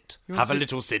down a bit. Have a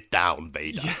little sit down,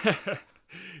 Vader. Yeah.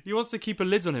 He wants to keep a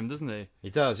lid on him, doesn't he? He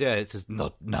does, yeah. It's just,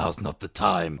 now's not the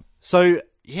time. So,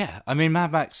 yeah, I mean,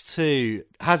 Mad Max 2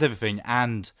 has everything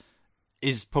and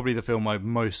is probably the film I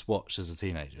most watched as a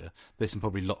teenager. This and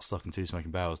probably Lock, Stock and Two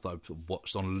Smoking Barrels that I've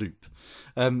watched on loop.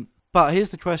 But here's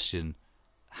the question.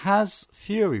 Has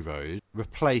Fury Road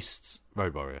replaced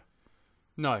Road Warrior?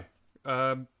 No.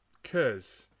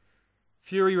 Because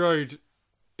Fury Road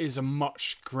is a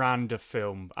much grander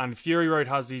film. And Fury Road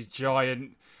has these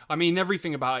giant... I mean,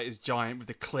 everything about it is giant with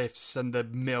the cliffs and the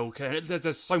milk. And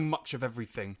there's so much of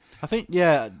everything. I think,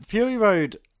 yeah, Fury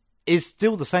Road is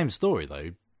still the same story,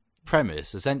 though.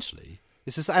 Premise, essentially.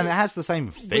 It's just, and it has the same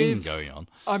thing going on.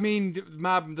 I mean, the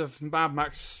Mad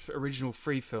Max original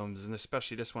 3 films, and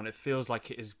especially this one, it feels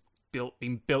like it is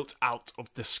being built out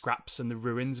of the scraps and the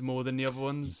ruins more than the other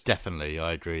ones. Definitely,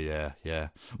 I agree. Yeah.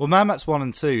 Well, Mad Max 1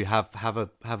 and 2 have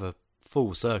a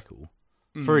full circle.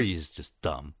 3 is just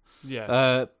dumb.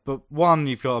 Yeah. But 1,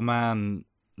 you've got a man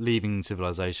leaving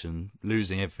civilization,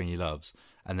 losing everything he loves,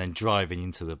 and then driving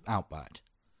into the outback,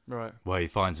 right, where he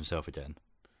finds himself again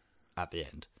at the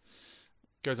end.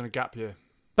 Goes on a gap year.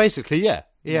 Basically, yeah.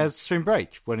 He has spring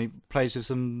break when he plays with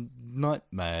some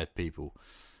nightmare people.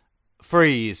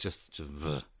 3 is just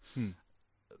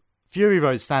Fury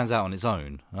Road stands out on its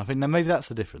own. And I think maybe that's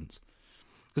the difference.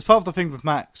 Because part of the thing with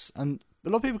Max, and a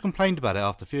lot of people complained about it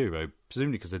after Fury Road,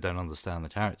 presumably because they don't understand the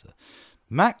character.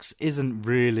 Max isn't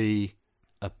really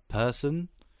a person.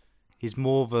 He's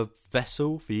more of a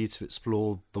vessel for you to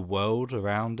explore the world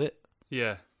around it.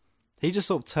 Yeah. He just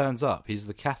sort of turns up. He's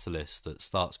the catalyst that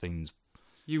starts things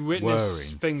You witness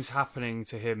whirring. things happening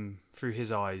to him through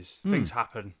his eyes. Things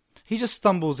happen. He just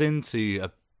stumbles into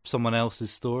someone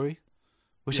else's story,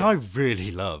 which I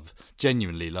really love.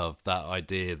 Genuinely love that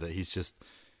idea that he's just...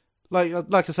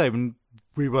 Like I say, when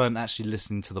we weren't actually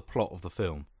listening to the plot of the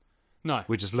film. No.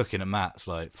 We're just looking at Matt's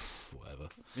like, whatever.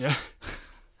 Yeah.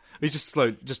 He just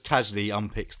casually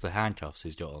unpicks the handcuffs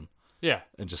he's got on. Yeah.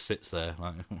 And just sits there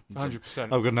like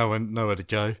 100%. I've got nowhere to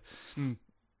go.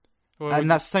 Well, and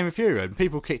that's the same with Fury Road.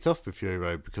 People kicked off with Fury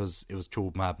Road because it was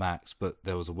called Mad Max, but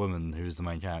there was a woman who was the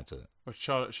main character. Or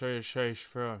Charlotte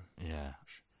Theron. Yeah.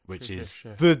 Which is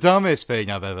the dumbest thing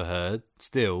I've ever heard,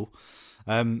 still.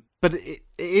 But it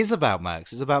is about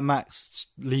Max. It's about Max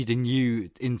leading you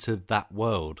into that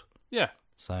world. Yeah.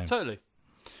 So totally.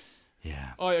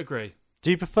 Yeah. I agree. Do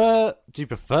you prefer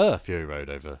Fury Road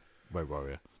over Road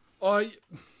Warrior?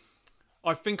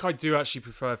 I think I do actually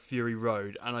prefer Fury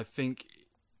Road, and I think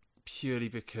purely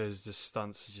because the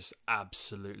stunts are just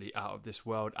absolutely out of this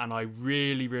world, and I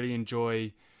really, really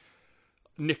enjoy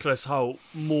Nicholas Hoult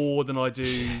more than I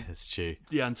do That's true.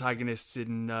 the antagonists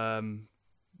in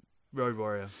Road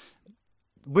Warrior.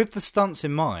 With the stunts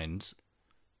in mind,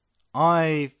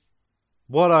 while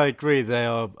I agree they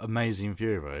are amazing in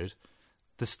Fury Road,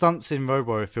 the stunts in Road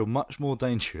Warrior feel much more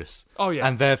dangerous. Oh, yeah.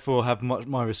 And therefore have much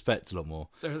my respect a lot more.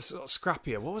 They're sort of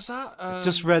scrappier. What was that?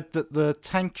 Just read that the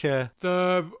tanker...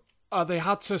 They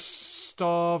had to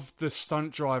starve the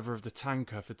stunt driver of the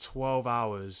tanker for 12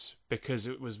 hours because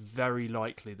it was very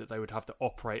likely that they would have to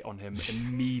operate on him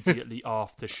immediately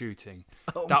after shooting.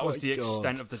 That was the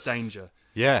extent of the danger.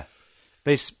 Yeah.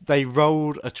 They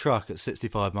rolled a truck at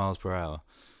 65 miles per hour,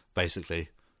 basically.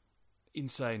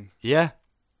 Insane. Yeah.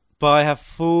 But I have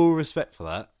full respect for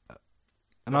that.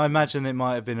 And I imagine it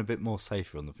might have been a bit more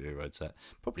safer on the Fury Road set.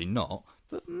 Probably not,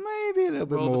 but maybe a little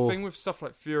bit more. Well, the thing with stuff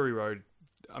like Fury Road,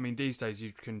 I mean, these days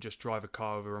you can just drive a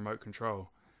car with a remote control,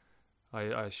 I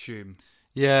assume.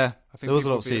 Yeah, I think there was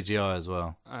a lot of CGI as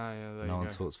well. Yeah, no one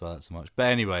talks about that so much. But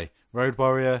anyway, Road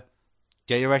Warrior,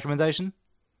 get your recommendation?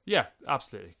 Yeah,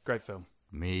 absolutely. Great film.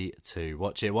 Me too.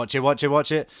 Watch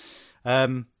it.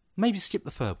 Maybe skip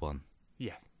the third one.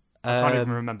 Yeah. I can't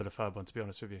even remember the third one, to be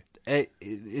honest with you.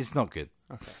 It's not good.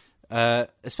 Okay.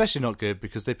 Especially not good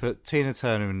because they put Tina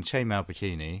Turner in a chainmail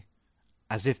bikini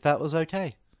as if that was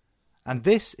okay. And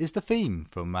this is the theme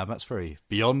from Mad Max 3,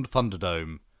 Beyond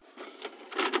Thunderdome.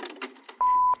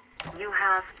 You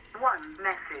have one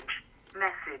message.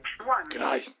 Message 1.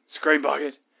 G'day, Screen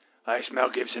Bucket. It's Mel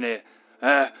Gibson here.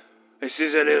 This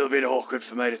is a little bit awkward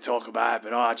for me to talk about,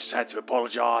 but I just had to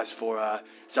apologise for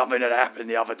something that happened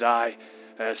the other day.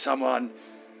 Someone,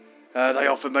 they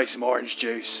offered me some orange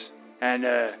juice, and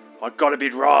I got a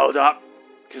bit riled up,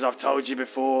 because I've told you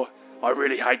before, I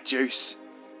really hate juice.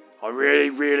 I really,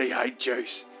 really hate juice.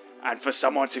 And for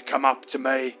someone to come up to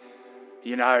me,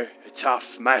 you know, a tough,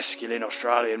 masculine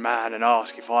Australian man, and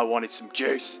ask if I wanted some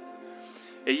juice,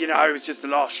 you know, it was just the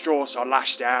last straw, so I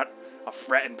lashed out. I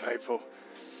threatened people.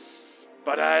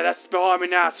 But that's behind me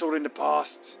now, it's all in the past.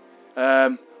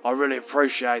 I really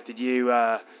appreciate that you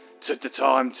took the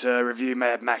time to review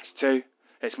Mad Max 2.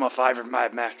 It's my favourite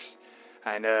Mad Max.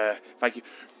 And thank you.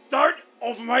 Don't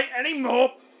offer me any more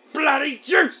bloody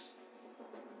juice!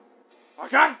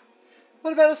 Okay?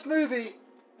 What about a smoothie?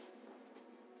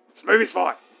 Smoothie's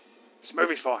fine.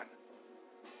 Smoothie's fine.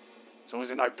 As long as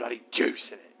there's no bloody juice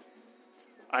in it.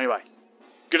 Anyway,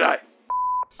 good day.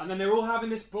 And then they're all having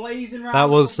this blazing round.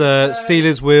 That was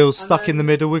Steelers Wheel stuck in the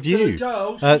middle with you.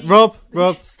 Girl, Rob.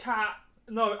 Hits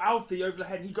Alfie over the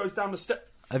head and he goes down the step.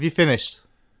 Have you finished?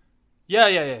 Yeah.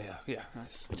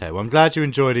 Nice. Okay, well, I'm glad you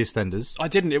enjoyed EastEnders. I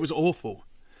didn't. It was awful.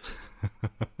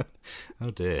 Oh,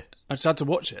 dear. I just had to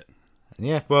watch it.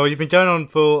 Yeah, well, you've been going on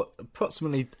for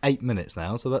approximately 8 minutes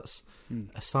now, so that's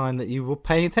a sign that you were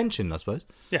paying attention, I suppose.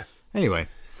 Yeah. Anyway,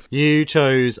 you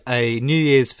chose a New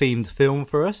Year's themed film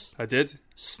for us. I did.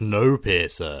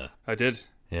 Snowpiercer. I did.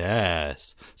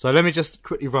 Yes. So let me just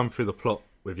quickly run through the plot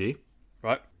with you.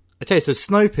 Right. Okay, so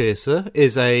Snowpiercer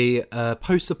is a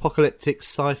post-apocalyptic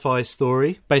sci-fi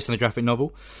story based on a graphic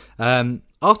novel.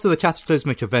 After the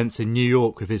cataclysmic events in New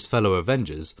York with his fellow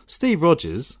Avengers, Steve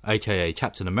Rogers, aka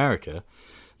Captain America,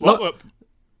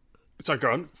 Sorry,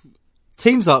 go on.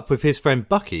 teams up with his friend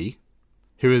Bucky,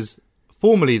 who is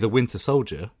formerly the Winter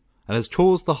Soldier, and has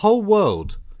caused the whole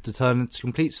world to turn into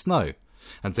complete snow.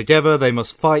 And together they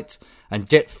must fight and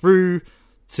get through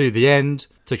to the end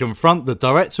to confront the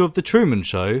director of The Truman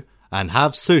Show and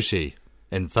have sushi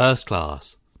in first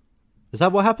class. Is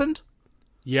that what happened?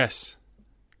 Yes.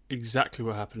 Exactly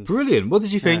what happened. Brilliant. What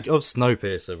did you think of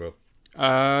Snowpiercer, Rob?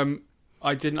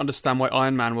 I didn't understand why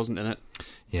Iron Man wasn't in it.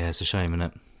 Yeah, it's a shame, isn't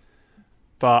it?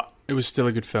 But it was still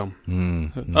a good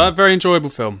film. A very enjoyable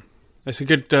film. It's a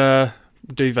good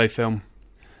duvet film.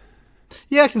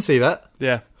 Yeah, I can see that.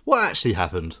 Yeah. What actually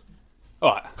happened?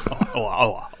 All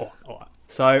right.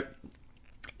 So,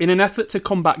 in an effort to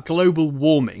combat global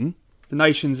warming, the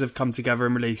nations have come together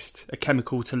and released a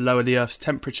chemical to lower the Earth's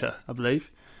temperature, I believe.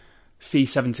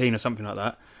 C17 or something like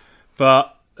that.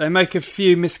 But they make a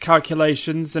few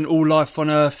miscalculations and all life on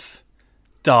Earth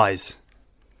dies.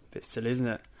 Bit silly, isn't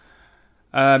it?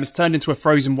 It's turned into a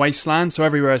frozen wasteland, so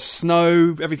everywhere is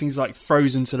snow, everything's like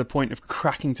frozen to the point of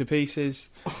cracking to pieces.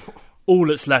 All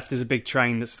that's left is a big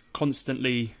train that's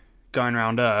constantly going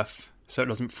around Earth so it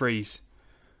doesn't freeze,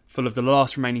 full of the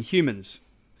last remaining humans.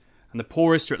 And the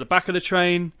poorest are at the back of the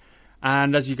train,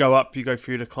 And as you go up, you go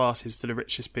through the classes to the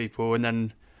richest people, and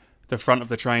then the front of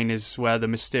the train is where the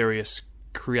mysterious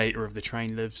creator of the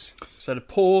train lives. So the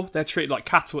poor, they're treated like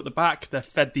cattle at the back. They're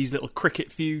fed these little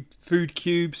cricket food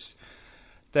cubes.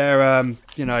 They're,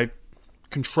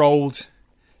 controlled,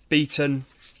 beaten,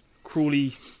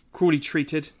 cruelly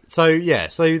treated. So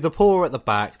the poor at the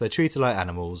back, they're treated like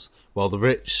animals, while the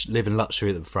rich live in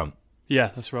luxury at the front.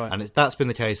 Yeah, that's right. And that's been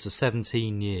the case for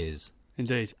 17 years.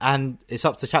 Indeed. And it's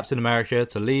up to Captain America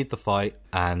to lead the fight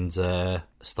and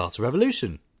start a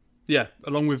revolution. Yeah,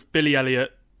 along with Billy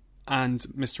Elliot and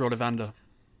Mr. Ollivander.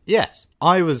 Yes.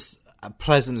 I was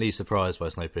pleasantly surprised by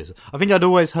Snowpiercer. I think I'd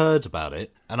always heard about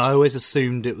it, and I always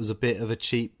assumed it was a bit of a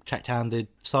cheap, cack-handed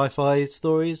sci-fi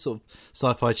story, sort of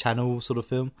sci-fi channel sort of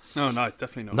film. Oh, no,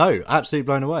 definitely not. No, absolutely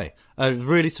blown away.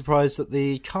 Really surprised at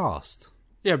the cast.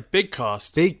 Yeah, big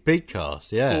cast. Big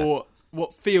cast, yeah. For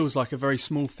what feels like a very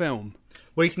small film.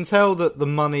 Well, you can tell that the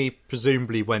money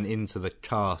presumably went into the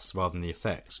cast rather than the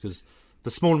effects, because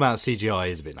the small amount of CGI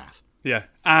is a bit naff. Yeah,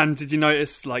 and did you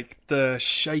notice, like, the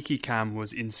shaky cam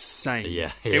was insane?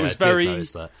 Yeah, it was I did notice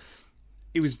that.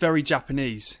 It was very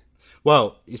Japanese.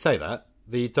 Well, you say that.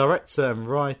 The director and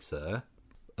writer,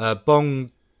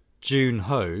 Bong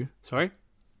Joon-ho... Sorry?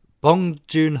 Bong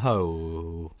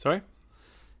Joon-ho. Sorry?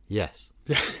 Yes.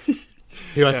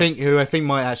 who I think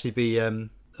might actually be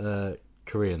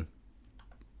Korean.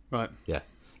 Right. Yeah.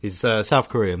 He's South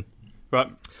Korean. Right.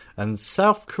 And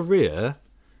South Korea,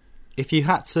 if you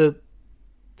had to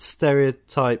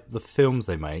stereotype the films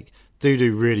they make,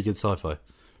 do really good sci-fi.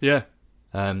 Yeah.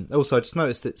 Also, I just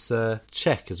noticed it's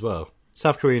Czech as well.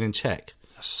 South Korean and Czech.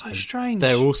 That's so strange.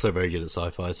 They're also very good at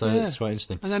sci-fi, so it's quite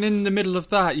interesting. And then in the middle of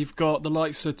that, you've got the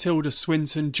likes of Tilda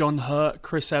Swinton, John Hurt,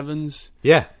 Chris Evans.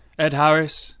 Yeah. Ed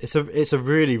Harris. It's a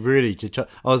really, really good... I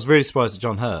was really surprised at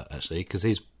John Hurt, actually, because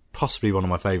he's possibly one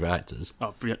of my favourite actors.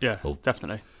 Oh, yeah,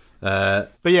 definitely. But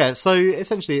yeah, so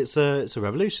essentially it's a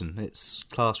revolution. It's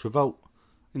class revolt.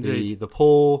 Indeed. The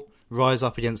poor rise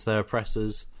up against their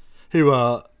oppressors, who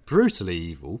are brutally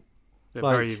evil. They're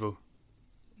very evil.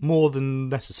 More than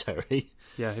necessary.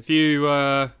 Yeah, if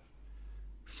you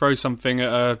throw something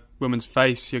at a woman's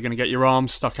face, you're going to get your arm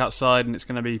stuck outside and it's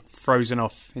going to be frozen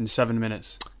off in 7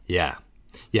 minutes. Yeah.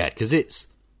 Yeah, because it's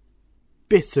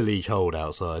bitterly cold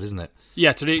outside, isn't it?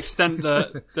 Yeah, to the extent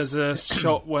that there's a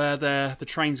shot where the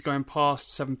train's going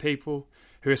past 7 people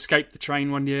who escaped the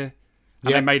train one year.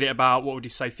 And they made it about,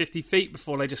 50 feet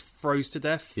before they just froze to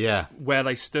death? Yeah. Where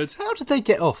they stood. How did they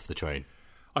get off the train?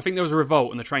 I think there was a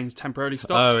revolt and the trains temporarily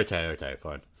stopped. Oh, okay,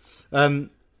 fine. There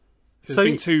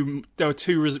were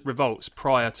 2 revolts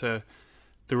prior to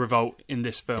the revolt in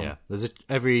this film. Yeah, there's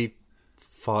every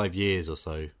 5 years or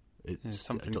so.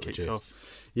 Something kicks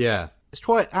off. Yeah. It's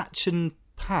quite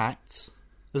action-packed.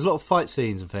 There's a lot of fight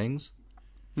scenes and things.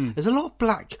 There's a lot of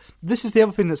black... This is the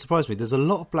other thing that surprised me. There's a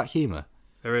lot of black humour.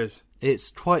 There is.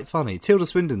 It's quite funny. Tilda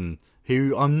Swinton,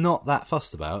 who I'm not that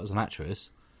fussed about as an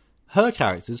actress, her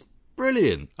character's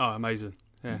brilliant. Oh, amazing.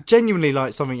 Yeah. Genuinely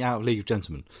like something out of League of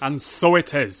Gentlemen. And so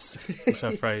it is. That's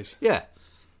her phrase. Yeah.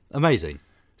 Amazing.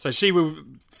 So she will,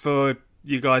 for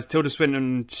you guys, Tilda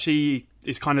Swinton, she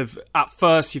is kind of, at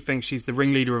first you think she's the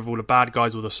ringleader of all the bad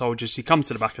guys, all the soldiers. She comes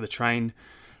to the back of the train.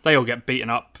 They all get beaten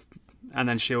up. And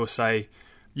then she'll say,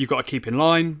 you've got to keep in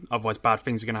line, otherwise bad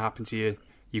things are going to happen to you.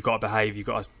 You've got to behave. You've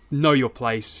got to know your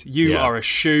place. You are a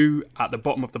shoe at the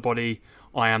bottom of the body.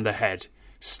 I am the head.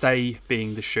 Stay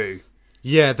being the shoe.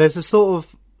 Yeah, there's a sort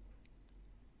of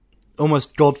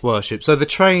almost god worship. So the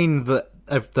train that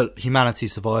humanity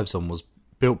survives on was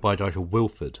built by a guy called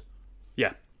Wilford.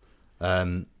 Yeah.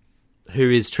 Who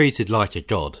is treated like a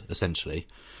god, essentially.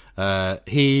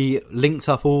 He linked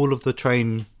up all of the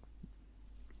train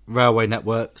railway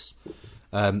networks.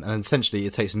 And essentially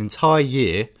it takes an entire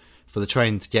year for the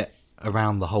train to get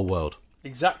around the whole world.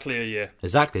 Exactly a year.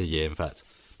 Exactly a year, in fact.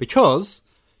 Because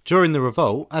during the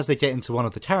revolt, as they get into one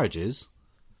of the carriages,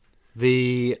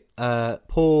 the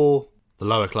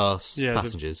lower class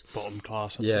passengers... The bottom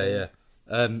class,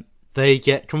 they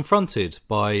get confronted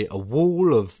by a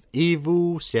wall of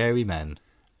evil, scary men.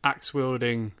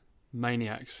 Axe-wielding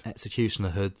maniacs. Executioner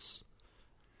hoods.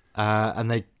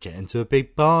 And they get into a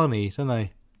big Barney, don't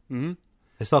they? Mm-hmm.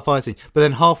 They start fighting. But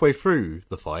then halfway through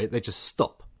the fight, they just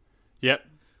stop. Yep.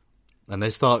 And they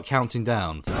start counting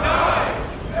down. 9,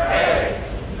 8,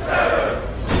 7,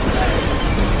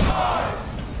 6, 5,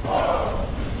 4,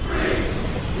 3,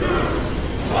 2,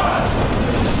 1.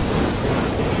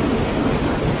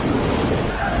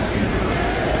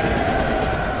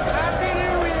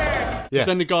 Yeah.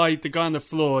 Then the guy on the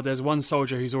floor, there's one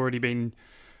soldier who's already been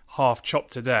half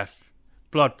chopped to death.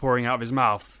 blood pouring out of his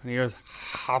mouth, and he goes,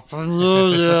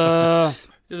 Hallelujah.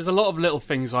 There's a lot of little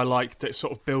things I like that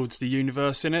sort of builds the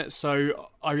universe in it. So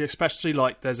I especially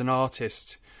like there's an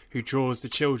artist who draws the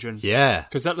children. Yeah.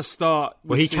 Because at the start...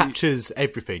 Well, he captures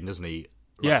everything, doesn't he?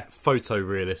 Like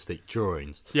photorealistic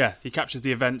drawings. Yeah, he captures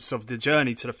the events of the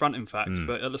journey to the front, in fact. Mm.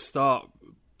 But at the start,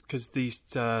 because these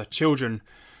children,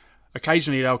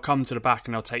 occasionally they'll come to the back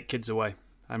and they'll take kids away.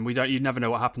 And you never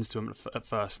know what happens to them at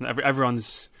first. And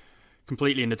everyone's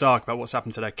completely in the dark about what's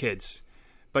happened to their kids.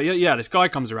 But yeah, this guy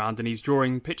comes around and he's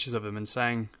drawing pictures of them and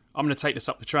saying, I'm going to take this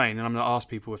up the train and I'm going to ask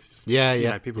people if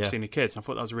people have seen the kids. And I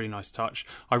thought that was a really nice touch.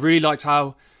 I really liked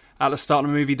how at the start of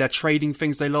the movie they're trading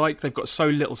things they like. They've got so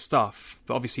little stuff,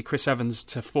 but obviously Chris Evans,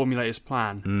 to formulate his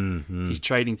plan, he's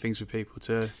trading things with people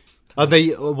to...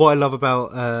 What I love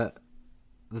about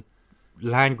the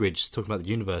language, talking about the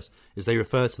universe, is they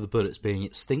refer to the bullets being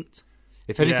extinct.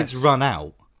 If anything's run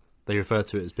out, they refer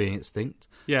to it as being extinct.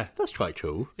 Yeah. That's quite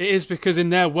cool. It is, because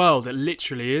in their world it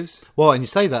literally is. Well, and you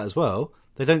say that as well.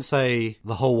 They don't say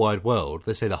the whole wide world,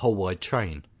 they say the whole wide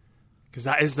train. Because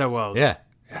that is their world. Yeah.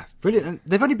 Brilliant. And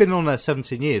they've only been on there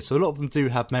 17 years, so a lot of them do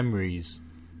have memories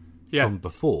from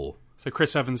before. So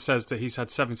Chris Evans says that he's had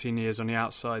 17 years on the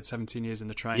outside, 17 years in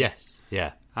the train. Yes,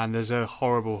 yeah. And there's a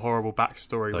horrible, horrible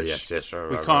backstory which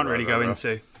we can't really go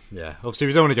into. Yeah, obviously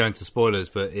we don't want to go into spoilers,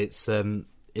 but it's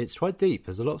quite deep.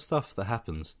 There's a lot of stuff that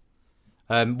happens.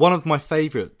 One of my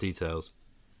favourite details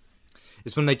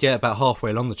is when they get about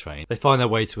halfway along the train, they find their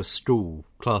way to a school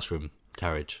classroom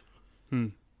carriage.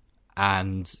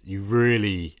 And you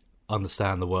really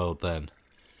understand the world then.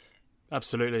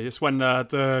 Absolutely. It's when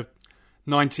the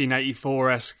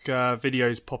 1984-esque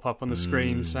videos pop up on the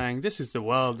screen saying, this is the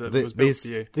world that was built for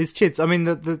you. These kids, I mean,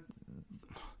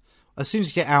 as soon as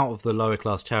you get out of the lower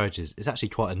class carriages, it's actually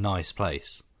quite a nice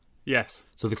place. Yes.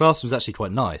 So the classroom's actually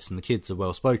quite nice, and the kids are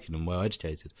well spoken and well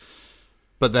educated.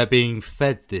 But they're being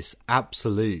fed this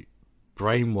absolute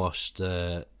brainwashed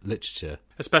literature.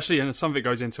 Especially, and some of it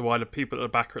goes into why the people at the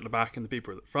back are at the back and the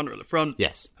people at the front are at the front.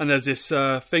 Yes. And there's this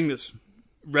thing that's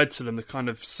read to them, the kind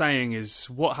of saying is,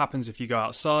 what happens if you go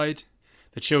outside?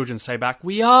 The children say back,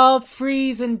 we all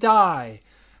freeze and die.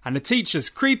 And the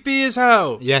teacher's creepy as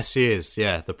hell. Yes, she is,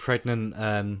 yeah. The pregnant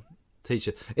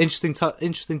teacher. Interesting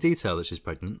detail that she's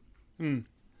pregnant.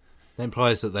 That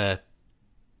implies that they're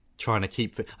trying to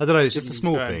keep... I don't know, it's just a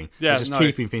small thing. Yeah, just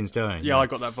keeping things going. Yeah, I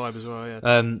got that vibe as well,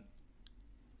 yeah.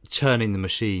 Churning the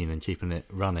machine and keeping it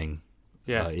running.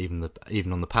 Yeah. Even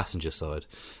on the passenger side.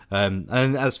 And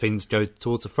as things go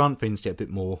towards the front, things get a bit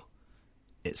more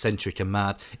eccentric and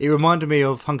mad. It reminded me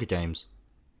of Hunger Games.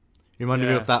 It reminded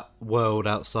me of that world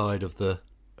outside of the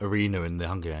arena in the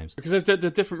Hunger Games. Because there's the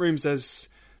different rooms. There's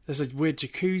a weird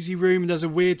jacuzzi room. There's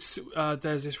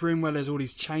there's this room where there's all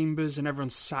these chambers and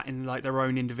everyone's sat in like their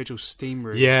own individual steam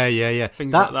room. Yeah.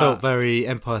 Things that like felt very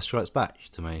Empire Strikes Back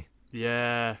to me.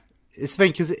 Yeah. It's the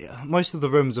thing, because most of the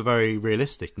rooms are very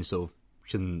realistic and you sort of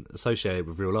can associate it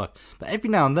with real life. But every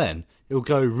now and then, it'll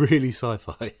go really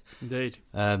sci-fi. Indeed.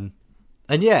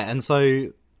 And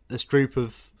so this group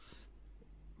of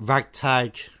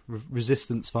ragtag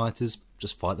resistance fighters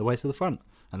just fight their way to the front.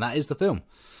 And that is the film.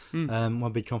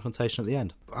 One big confrontation at the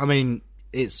end. I mean,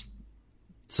 it's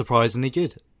surprisingly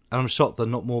good. And I'm shocked that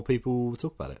not more people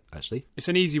talk about it, actually. It's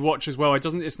an easy watch as well.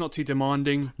 It's not too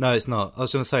demanding. No, it's not. I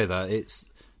was going to say that.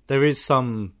 There is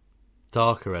some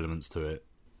darker elements to it,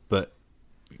 but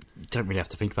you don't really have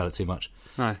to think about it too much.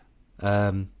 No.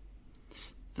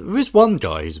 There is one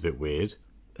guy who's a bit weird.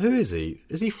 Who is he?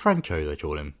 Is he Franco, they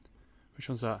call him? Which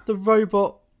one's that? The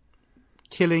robot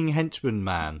killing henchman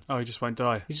man. Oh, he just won't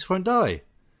die. He just won't die.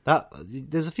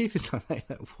 There's a few things like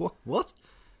that. What?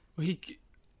 Well,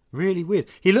 really weird.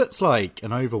 He looks like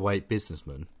an overweight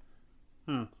businessman.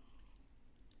 And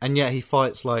yet he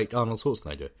fights like Arnold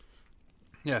Schwarzenegger.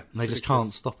 Yeah. And they just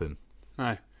can't stop him. No.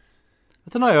 I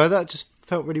don't know, that just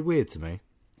felt really weird to me.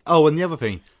 Oh, and the other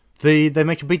thing, they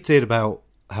make a big deal about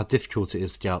how difficult it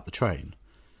is to get up the train.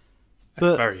 But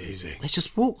it's very easy. They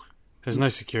just walk. There's no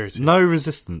security. No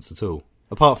resistance at all.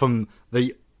 Apart from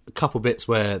the couple bits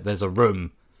where there's a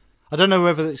room. I don't know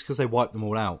whether it's because they wipe them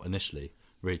all out initially,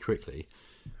 really quickly.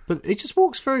 But it just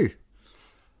walks through.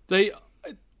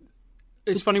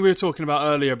 It's funny, we were talking about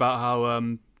earlier about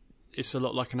how it's a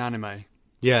lot like an anime.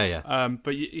 Yeah.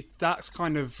 But that's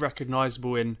kind of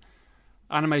recognisable in...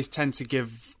 Animes tend to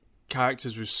give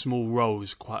characters with small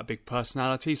roles quite a big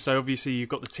personality. So obviously you've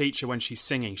got the teacher when she's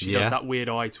singing. She does that weird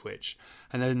eye twitch.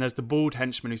 And then there's the bald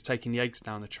henchman who's taking the eggs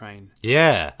down the train.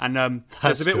 Yeah. And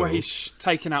there's a bit where he's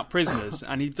taking out prisoners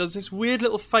and he does this weird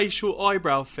little facial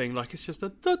eyebrow thing. Like it's just a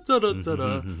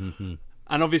da-da-da-da-da.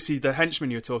 And obviously the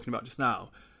henchman you were talking about just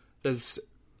now,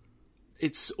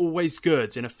 it's always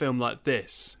good in a film like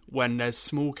this when there's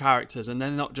small characters and they're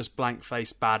not just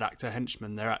blank-faced bad actor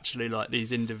henchmen. They're actually like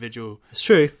these individual... It's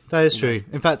true. That is true.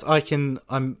 In fact,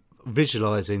 I'm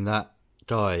visualising that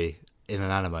guy in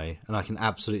an anime and I can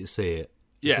absolutely see it.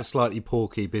 It's a slightly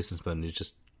porky businessman who's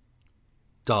just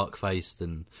dark-faced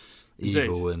and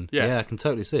evil. Indeed. And I can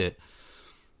totally see it.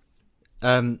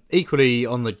 Equally,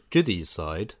 on the goodies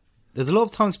side, there's a lot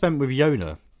of time spent with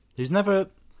Yona, who's never...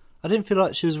 I didn't feel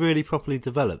like she was really properly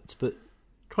developed, but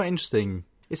quite interesting.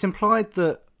 It's implied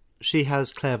that she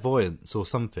has clairvoyance or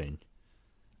something.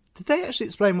 Did they actually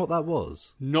explain what that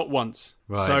was? Not once.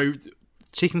 Right. So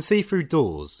she can see through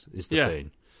doors, is the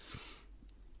thing.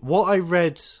 What I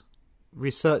read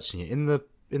researching it in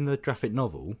the graphic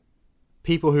novel,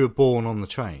 people who were born on the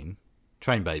train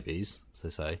babies, as they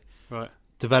say, right,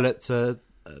 developed a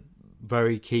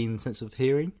very keen sense of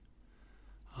hearing.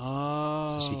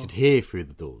 Oh. So she could hear through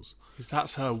the doors. Because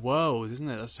that's her world, isn't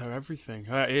it? That's her everything.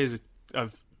 Her ears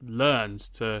have learned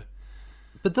to...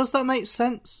 But does that make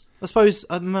sense? I suppose,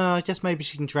 I guess maybe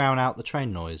she can drown out the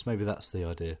train noise. Maybe that's the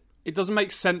idea. It doesn't make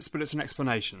sense, but it's an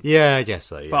explanation. Yeah, I guess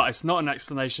so, yeah. But it's not an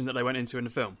explanation that they went into in the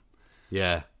film.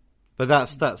 Yeah. But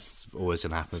that's always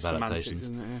going to happen with Semantics, adaptations.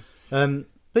 isn't it? Yeah.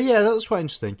 But yeah, that was quite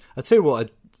interesting. I tell you what I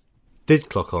did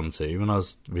clock onto when I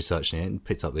was researching it and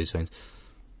picked up these things.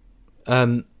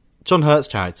 John Hurt's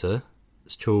character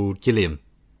is called Gilliam.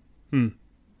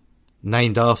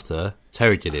 Named after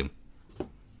Terry Gilliam.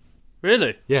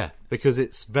 Really? Yeah, because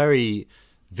it's very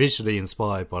visually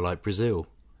inspired by like Brazil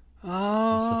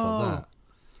and stuff like that.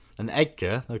 And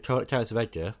Edgar, the character of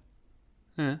Edgar,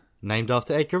 named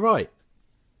after Edgar Wright.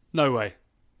 No way.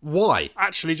 Why?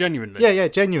 Actually, genuinely. Yeah,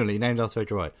 genuinely named after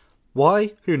Edgar Wright.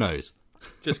 Why? Who knows?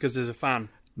 Just because there's a fan.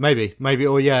 Maybe,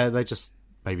 or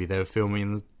maybe they were filming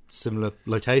in a similar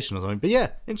location or something. But yeah,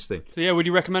 interesting. So yeah, would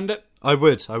you recommend it? I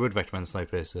would recommend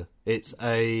Snowpiercer. It's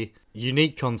a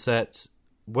unique concept,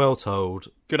 well told.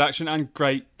 Good action and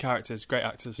great characters, great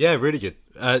actors. Yeah, really good.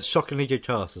 Shockingly good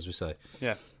cast, as we say.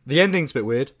 Yeah. The ending's a bit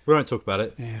weird. We won't talk about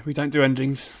it. Yeah, we don't do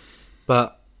endings.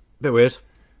 But, a bit weird.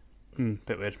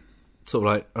 Bit weird. Sort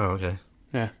of like, oh, okay.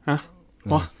 Yeah. Huh?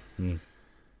 What? But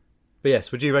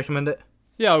yes, would you recommend it?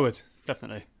 Yeah, I would.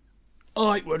 Definitely.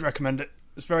 I would recommend it.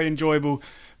 It's very enjoyable.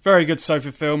 Very good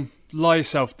sofa film. Lie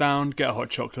yourself down, get a hot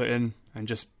chocolate in, and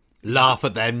just... Laugh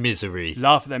at their misery.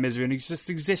 And just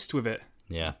exist with it.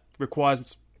 Yeah.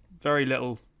 Requires very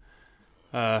little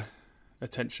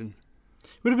attention.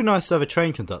 Would it be nice to have a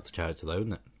train conductor character, though,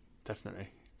 wouldn't it? Definitely.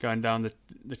 Going down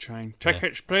the train.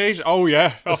 Tickets, please. Oh,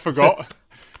 yeah, I forgot.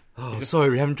 Oh,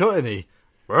 sorry, we haven't got any.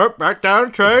 Well, back down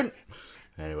the train.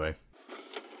 Anyway.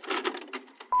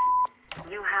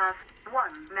 You have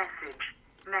one message.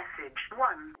 Message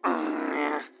 1.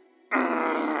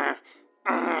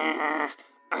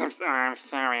 I'm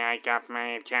sorry I got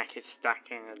my jacket stuck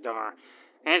in the door.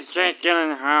 It's Jake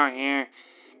Gyllenhaal here.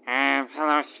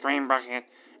 Hello, Screen Bucket.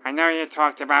 I know you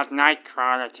talked about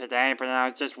Nightcrawler today, but I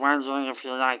was just wondering if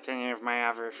you liked any of my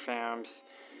other films.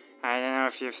 I don't know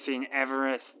if you've seen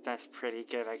Everest. That's pretty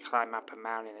good. I climb up a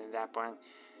mountain in that one.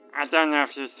 I don't know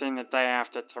if you've seen The Day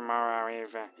After Tomorrow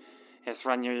either. It's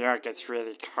when New York gets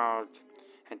really cold,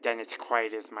 and then it's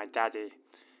quiet as my daddy.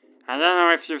 I don't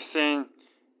know if you've seen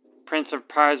Prince of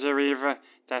Persia either.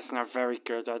 That's not very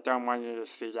good. I don't want you to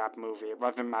see that movie. It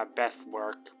wasn't my best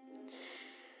work.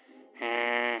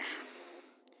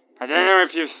 I don't know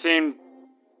if you've seen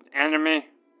Enemy.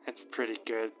 It's pretty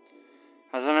good.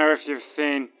 I don't know if you've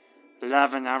seen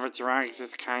Love and Other Drugs.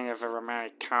 It's kind of a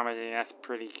romantic comedy. That's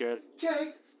pretty good.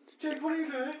 Jake, what are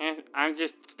you doing? I'm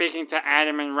just speaking to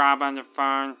Adam and Rob on the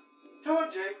phone. Come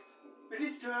on, Jake. We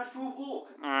need to go out for a walk.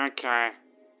 Okay.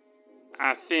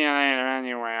 I'll see you later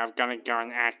anyway. I'm gonna go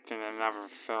and act in another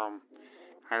film.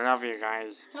 I love you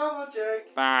guys. Come on,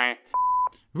 Jake. Bye.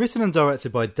 Written and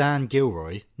directed by Dan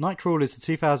Gilroy, Nightcrawler is a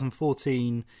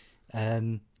 2014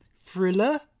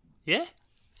 thriller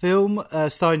film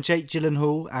starring Jake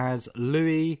Gyllenhaal as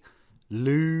Louis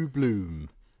Lou Bloom,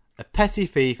 a petty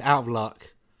thief out of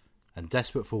luck and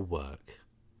desperate for work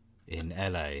in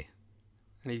LA.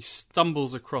 And he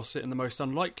stumbles across it in the most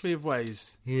unlikely of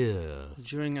ways. Yes.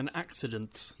 During an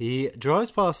accident. He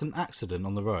drives past an accident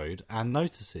on the road and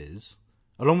notices,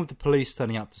 along with the police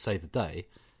turning up to save the day,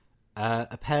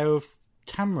 a pair of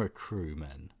camera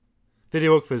crewmen,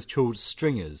 videographers called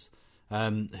Stringers,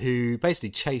 who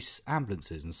basically chase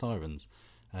ambulances and sirens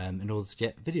in order to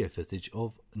get video footage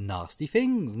of nasty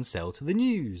things and sell to the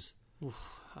news.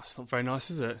 Oof, that's not very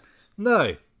nice, is it?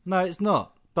 No, it's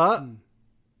not. But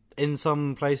in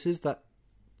some places that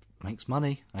makes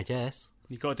money, I guess.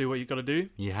 You got to do what you got to do.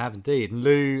 You have indeed. And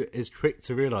Lou is quick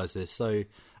to realise this. So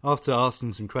after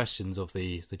asking some questions of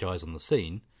the guys on the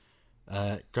scene,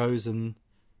 goes and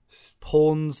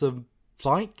pawns a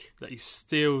bike that he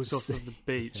steals off of the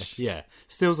beach. Yeah,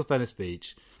 steals off Venice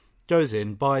Beach. Goes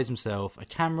in, buys himself a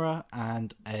camera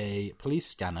and a police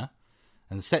scanner,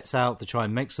 and sets out to try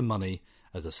and make some money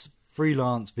as a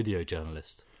freelance video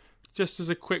journalist. Just as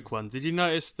a quick one, did you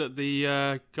notice that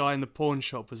the guy in the pawn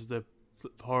shop was the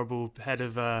horrible head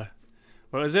of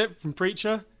what was it from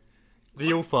Preacher?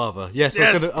 The Allfather. Yes,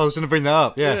 Yes. I was going to bring that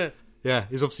up. Yeah.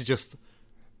 He's obviously just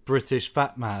British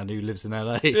fat man who lives in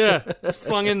LA. Yeah, it's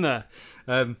flung in there.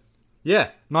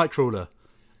 Nightcrawler.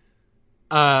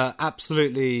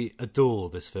 Absolutely adore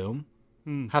this film.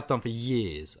 Have done for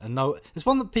years, and no, it's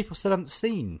one that people still haven't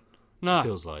seen. No, it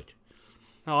feels like.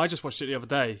 No, I just watched it the other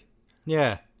day.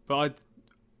 Yeah, but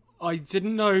I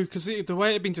didn't know, because the way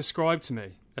it had been described to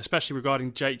me, especially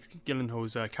regarding Jake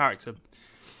Gyllenhaal's character,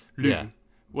 Lou,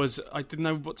 was I didn't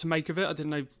know what to make of it. I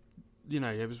didn't know,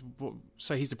 it was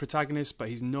so he's the protagonist, but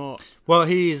he's not. Well,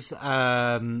 he's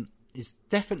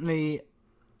definitely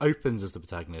opens as the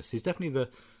protagonist. He's definitely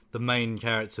the main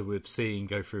character we've seen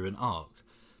go through an arc,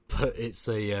 but it's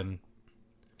a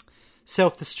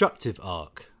self-destructive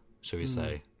arc, shall we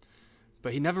say.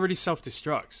 But he never really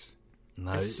self-destructs.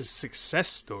 No. It's a success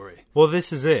story. Well,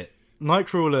 this is it.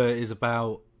 Nightcrawler is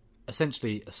about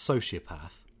essentially a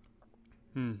sociopath.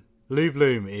 Lou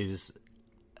Bloom is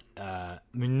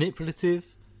manipulative,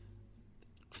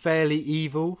 fairly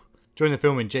evil. During the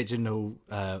filming, Jake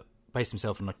Gyllenhaal based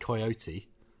himself on a coyote,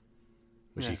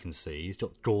 which you can see. He's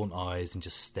got gaunt eyes and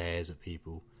just stares at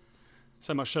people.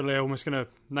 So much so they're almost going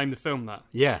to name the film that.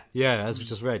 Yeah, as we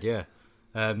just read,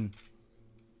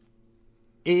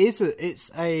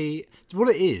 It's a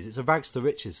rags to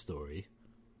riches story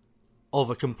of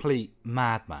a complete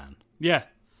madman. Yeah,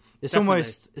 it's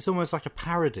definitely. almost like a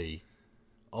parody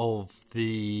of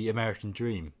the American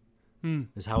Dream.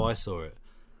 Is how I saw it.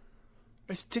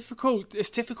 It's difficult. It's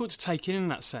difficult to take in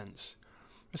that sense,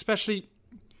 especially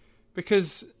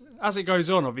because as it goes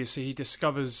on, obviously he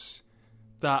discovers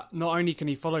that not only can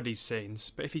he follow these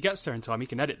scenes, but if he gets there in time, he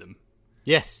can edit them.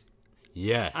 Yes,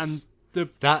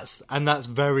 and that's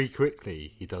very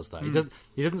quickly he does that.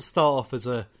 He doesn't start off as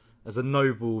a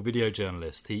noble video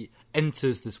journalist. He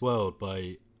enters this world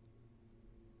by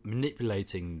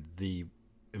manipulating the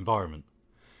environment.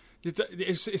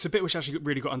 It's a bit which actually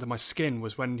really got under my skin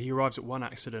was when he arrives at one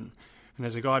accident and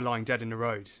there's a guy lying dead in the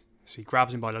road. So he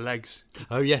grabs him by the legs.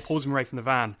 Oh yes, pulls him away from the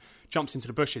van, jumps into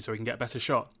the bushes so he can get a better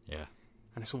shot. Yeah,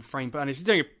 and it's all framed, and he's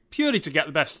doing it purely to get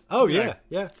the best. Oh yeah.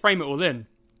 Frame it all in.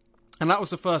 And that was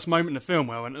the first moment in the film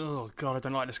where I went, oh, God, I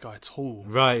don't like this guy at all.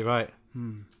 Right.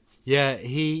 Yeah,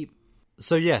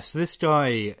 So this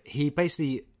guy, he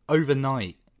basically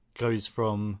overnight goes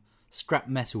from scrap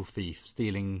metal thief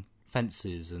stealing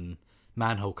fences and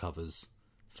manhole covers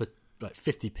for like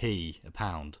 50p a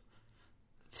pound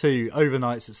to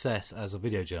overnight success as a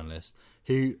video journalist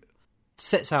who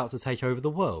sets out to take over the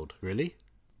world, really.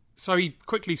 So he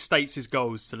quickly states his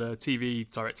goals to the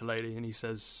TV director lady, and he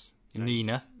says...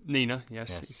 Nina,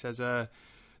 yes. He says that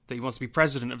he wants to be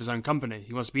president of his own company.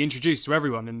 He wants to be introduced to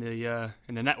everyone in the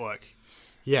network.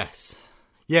 Yes.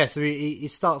 Yeah, so he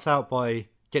starts out by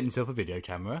getting himself a video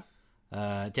camera,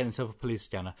 getting himself a police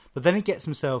scanner, but then he gets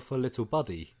himself a little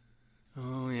buddy.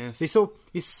 Oh, yes. He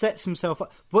sets himself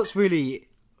up. What's really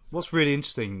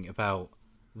interesting about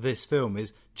this film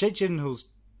is Jake Gyllenhaal's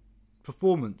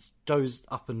performance goes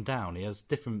up and down. He has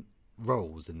different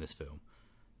roles in this film.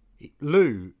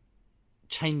 Lou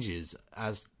changes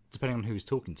as depending on who he's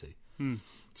talking to.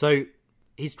 So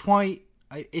he's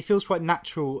it feels quite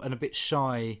natural and a bit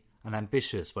shy and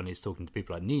ambitious when he's talking to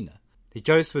people like Nina. He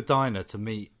goes to a diner to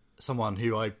meet someone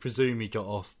who I presume he got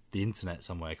off the internet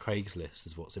somewhere. Craigslist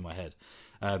is what's in my head.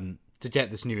 To get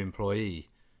this new employee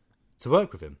to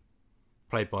work with him,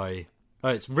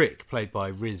 it's Rick, played by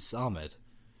Riz Ahmed.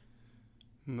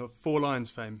 Four Lions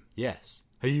fame. Yes,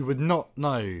 who you would not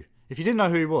know if you didn't know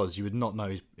who he was. You would not know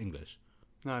his English.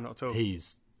 No, not at all.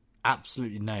 He's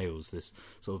absolutely nails this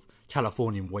sort of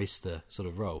Californian waster sort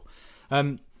of role.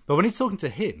 But when he's talking to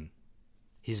him,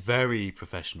 he's very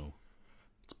professional.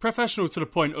 It's professional to the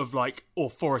point of like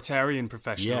authoritarian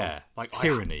professional. Yeah, like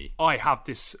tyranny. I have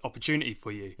this opportunity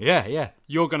for you. Yeah.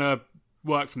 You're gonna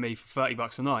work for me for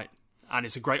 $30 a night, and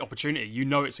it's a great opportunity. You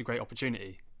know it's a great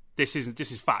opportunity. This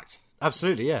is fact.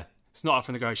 Absolutely, yeah. It's not up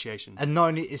for negotiation. And not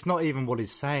only, it's not even what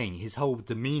he's saying. His whole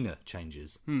demeanour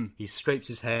changes. He scrapes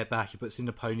his hair back. He puts in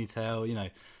a ponytail.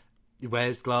 He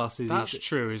wears glasses. That's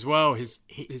true as well. His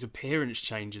appearance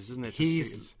changes, isn't it?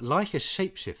 He's like a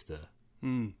shapeshifter.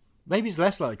 maybe he's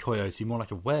less like a coyote, more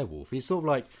like a werewolf. He's sort of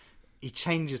like, he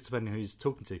changes depending on who he's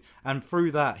talking to. And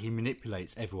through that, he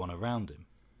manipulates everyone around him.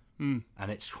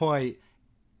 And it's quite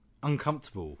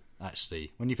uncomfortable,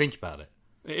 actually, when you think about it.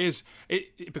 It is.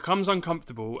 It becomes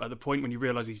uncomfortable at the point when you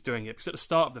realise he's doing it. Because at the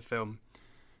start of the film,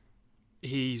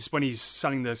 when he's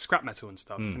selling the scrap metal and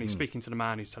stuff, and he's speaking to the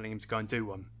man who's telling him to go and do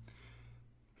one,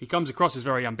 he comes across as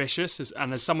very ambitious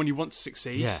and as someone you want to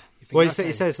succeed. Yeah. You think, Well, he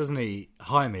okay. says, doesn't he,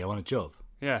 hire me, I want a job.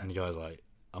 Yeah. And the guy's like,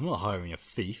 I'm not hiring a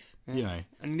thief, you know.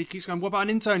 And he keeps going, what about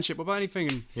an internship? What about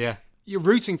anything? And Yeah. you're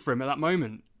rooting for him at that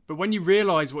moment. But when you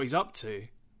realise what he's up to,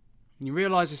 and you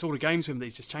realise it's all a game to him, that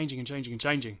he's just changing and changing and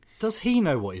changing. Does he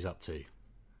know what he's up to?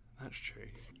 That's true.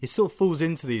 He sort of falls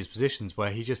into these positions where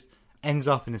he just ends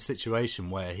up in a situation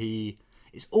where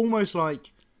it's almost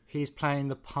like he's playing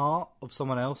the part of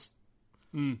someone else.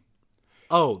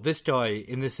 Oh, this guy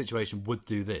in this situation would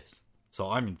do this,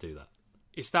 so I'm going to do that.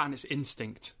 It's that and it's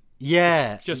instinct.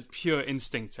 Yeah. It's just pure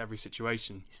instinct every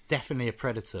situation. He's definitely a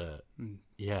predator.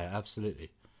 Yeah,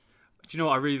 absolutely. Do you know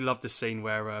what? I really love the scene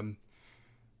where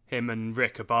him and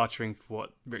Rick are bartering for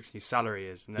what Rick's new salary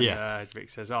is. And then Rick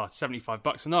says,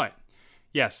 $75 a night.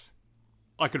 Yes.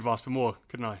 I could have asked for more,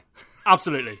 couldn't I?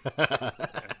 Absolutely.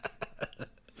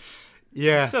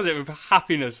 Yeah. He says it with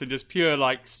happiness and just pure,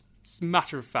 like,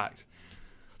 matter of fact.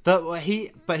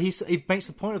 He makes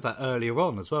the point of that earlier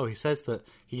on as well. He says that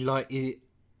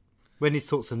when he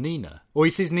talks to Nina, or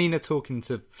he sees Nina talking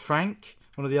to Frank,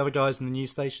 one of the other guys in the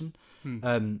news station,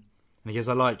 and he goes,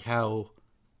 I like how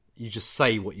you just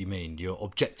say what you mean, you're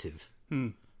objective.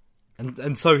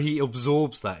 And so he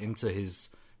absorbs that into his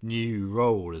new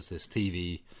role as this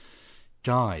TV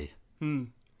guy.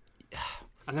 And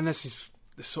then there's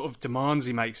the sort of demands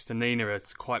he makes to Nina.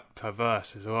 It's quite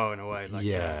perverse as well in a way. Like,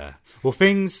 yeah. Well,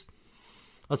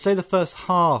 I'd say the first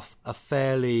half are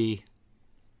fairly,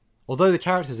 although the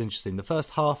character's interesting, the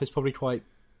first half is probably quite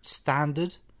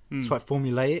standard. It's quite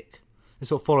formulaic. It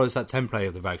sort of follows that template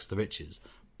of the rags to riches,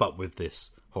 but with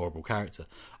this horrible character.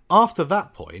 After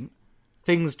that point,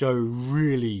 things go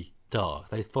really dark.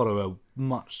 They follow a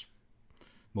much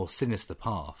more sinister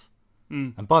path.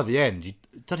 And by the end, you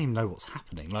don't even know what's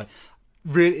happening. Like,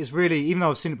 it's really, even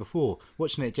though I've seen it before,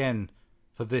 watching it again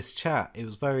for this chat, it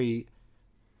was very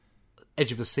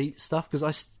edge of the seat stuff,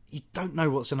 because you don't know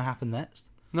what's going to happen next.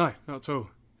 No, not at all.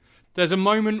 There's a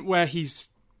moment where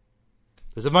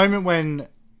when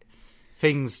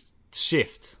things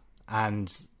shift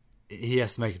and he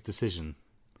has to make a decision.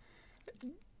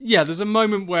 Yeah, there's a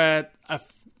moment where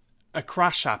a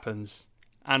crash happens,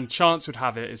 and chance would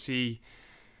have it as he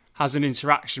has an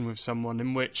interaction with someone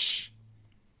in which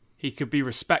he could be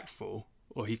respectful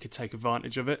or he could take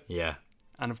advantage of it. Yeah.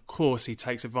 And of course he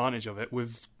takes advantage of it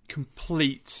with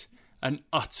complete and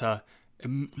utter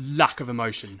lack of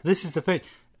emotion. This is the thing.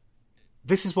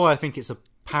 This is why I think it's a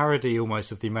parody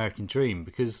almost of the American dream,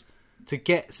 because to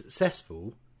get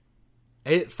successful,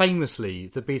 famously,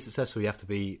 to be successful, you have to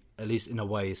be, at least in a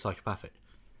way, psychopathic.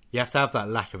 You have to have that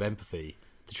lack of empathy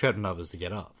to tread on others to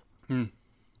get up.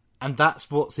 And that's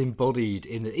what's embodied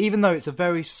in it. Even though it's a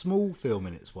very small film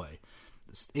in its way,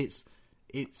 it's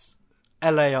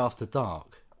LA after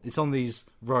dark. It's on these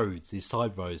roads, these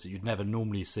side roads that you'd never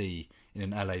normally see in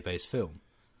an LA-based film.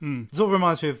 It sort of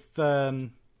reminds me of,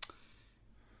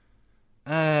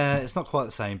 it's not quite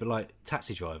the same, but like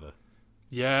Taxi Driver.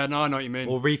 Yeah, no, I know what you mean.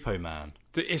 Or Repo Man.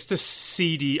 It's the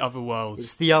seedy otherworld.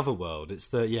 It's the otherworld. It's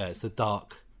the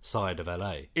dark side of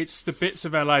LA. It's the bits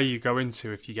of LA you go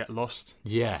into if you get lost.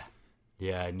 Yeah,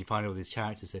 and you find all these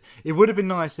characters here. It would have been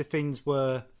nice if things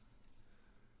were,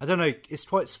 I don't know, it's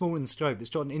quite small in scope. It's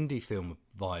got an indie film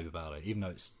vibe about it, even though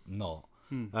it's not.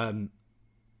 It's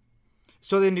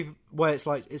got an indie where it's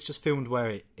like, it's just filmed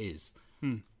where it is.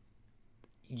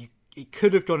 It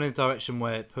could have gone in a direction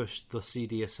where it pushed the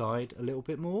CD aside a little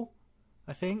bit more,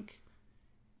 I think.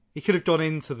 It could have gone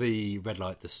into the red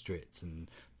light districts and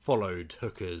followed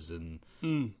hookers, and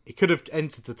it could have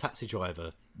entered the Taxi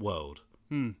Driver world,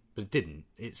 but it didn't.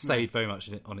 It stayed very much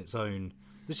on its own,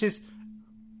 which is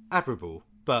admirable,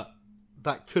 but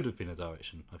that could have been a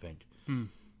direction, I think.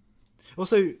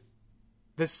 Also,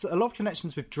 there's a lot of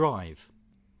connections with Drive.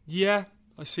 Yeah,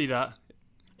 I see that.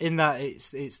 In that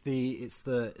it's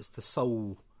the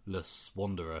soulless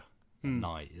wanderer at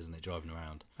night, isn't it, driving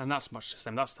around? And that's much the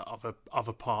same. That's the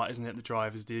other part, isn't it? The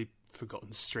Drive is the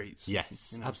forgotten streets.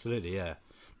 Yes, absolutely, yeah.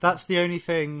 That's the only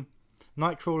thing.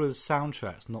 Nightcrawler's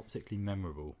soundtrack's not particularly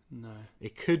memorable. No.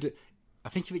 It could, I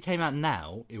think if it came out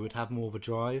now, it would have more of a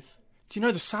drive. Do you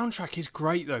know, the soundtrack is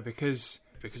great though, because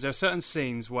there are certain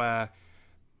scenes where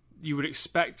you would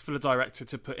expect for the director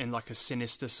to put in like a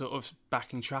sinister sort of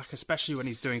backing track, especially when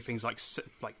he's doing things like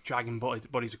dragging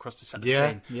bodies across the set of the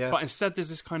scene. Yeah. But instead, there's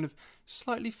this kind of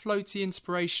slightly floaty,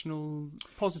 inspirational,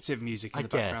 positive music in the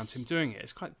background. Him doing it,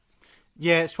 it's quite.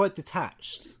 Yeah, it's quite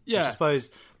detached. Yeah, which I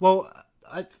suppose. Well,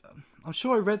 I'm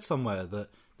sure I read somewhere that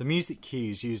the music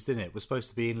cues used in it were supposed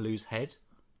to be in Lou's head.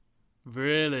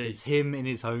 Really, it's him in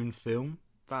his own film.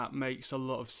 That makes a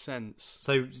lot of sense.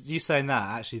 So you saying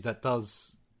that actually that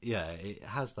does. Yeah, it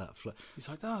has that. He's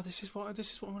like, oh, this is what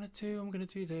I want to do. I'm going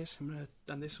to do this, and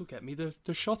this will get me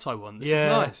the shot I want. This is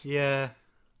nice. Yeah,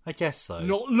 I guess so.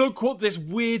 Not look what this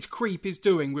weird creep is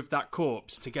doing with that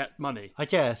corpse to get money. I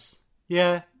guess.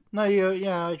 Yeah. No,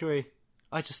 I agree.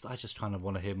 I just kind of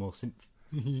want to hear more simp.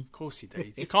 Of course you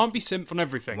do. You can't be simp on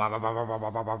everything.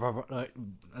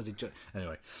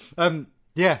 Anyway,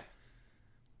 yeah,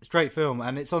 it's a great film,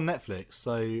 and it's on Netflix,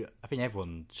 so I think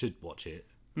everyone should watch it.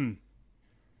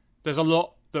 There's a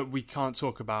lot that we can't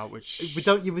talk about, which we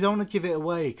don't want to give it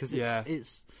away because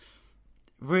it's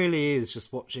really is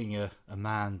just watching a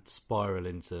man spiral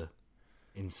into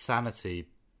insanity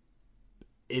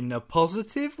in a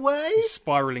positive way.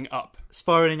 Spiraling up,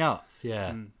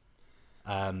 yeah.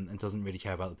 And doesn't really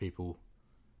care about the people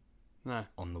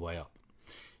on the way up.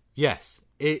 Yes,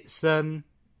 it's definitely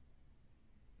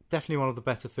one of the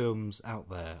better films out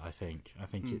there. I think I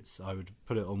would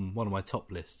put it on one of my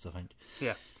top lists. I think.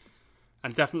 Yeah.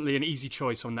 And definitely an easy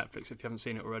choice on Netflix if you haven't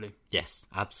seen it already. Yes,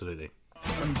 absolutely.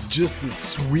 I'm just a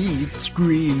sweet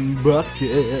screen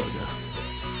bucket.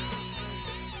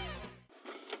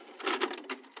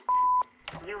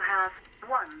 You have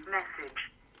one message.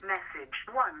 Message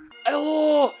 1.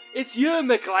 Hello, it's you,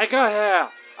 McGregor here.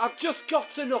 I've just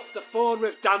gotten off the phone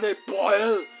with Danny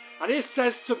Boyle, and he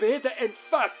says to me that in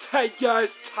 10 years'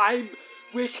 time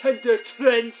we can do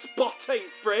train spotting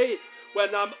free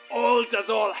when I'm old as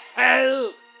all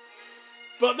hell.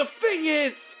 But the thing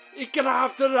is, you're gonna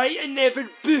have to write a naval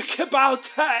book about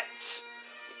it.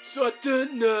 So I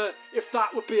don't know if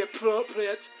that would be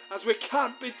appropriate, as we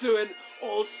can't be doing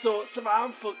all sorts of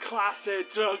harmful Class A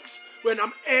drugs when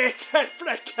I'm 80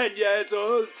 freaking years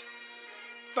old.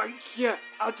 Thank you,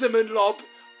 Adam and Rob.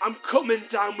 I'm coming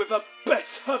down with a bit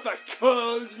of a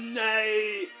cold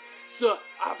now. So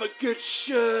have a good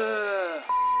show.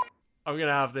 I'm going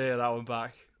to have to hear that one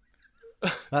back.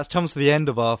 That comes to the end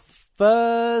of our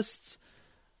first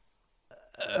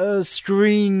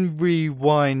screen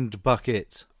rewind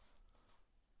bucket.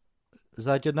 Is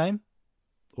that a good name?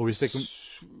 Or we stick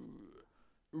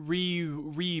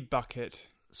Re-bucket.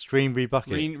 Screen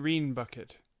rebucket. Reen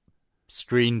bucket.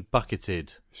 Screen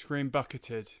bucketed. Screen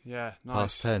bucketed. Yeah, nice.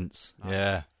 Past tense. Nice.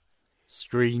 Yeah.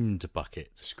 Screened bucket.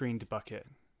 Screened bucket.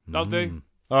 That'll do.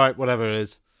 All right, whatever it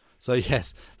is. So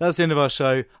yes, that's the end of our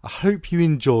show. I hope you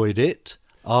enjoyed it.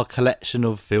 Our collection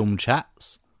of film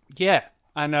chats. Yeah,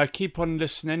 and keep on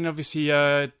listening. Obviously,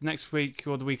 next week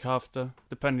or the week after,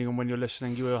 depending on when you're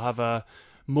listening, you will have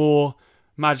more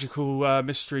magical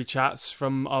mystery chats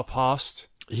from our past.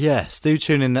 Yes, do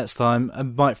tune in next time. I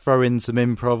might throw in some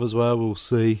improv as well. We'll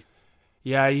see.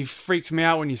 Yeah, you freaked me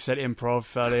out when you said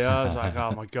improv earlier. I was like,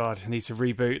 oh my God, I need to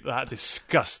reboot that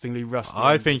disgustingly rusty.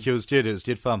 I think it was good. It was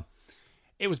good fun.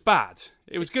 It was bad.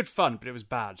 It was good fun, but it was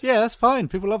bad. Yeah, that's fine.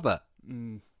 People love that.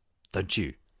 Don't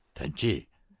you?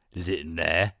 Sitting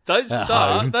there. Don't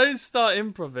start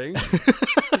improving.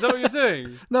 Is that what you're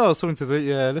doing? No, I was talking to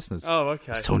the listeners. Oh,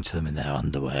 okay. I was talking to them in their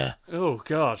underwear. Oh,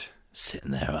 God.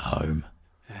 Sitting there at home.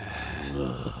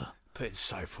 Putting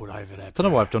soap all over there. I don't know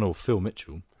why I've done all Phil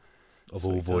Mitchell of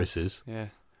all voices. Yeah.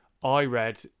 I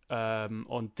read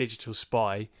on Digital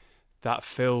Spy that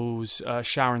Phil's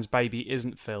Sharon's baby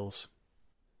isn't Phil's.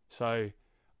 So,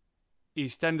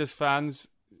 EastEnders fans,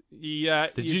 yeah.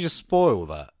 Did you just spoil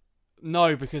that?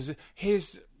 No, because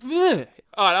his. Alright,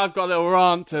 I've got a little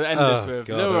rant to end this with.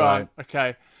 God, little right. rant.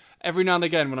 Okay. Every now and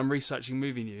again, when I'm researching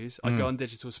movie news, I go on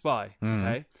Digital Spy.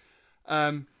 Okay.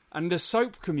 And the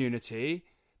soap community,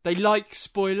 they like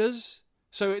spoilers,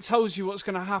 so it tells you what's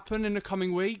going to happen in the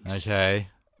coming weeks. Okay.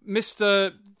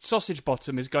 Mr. Sausage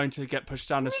Bottom is going to get pushed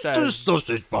down the stairs.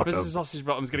 Sausage Bottom. Mr. Sausage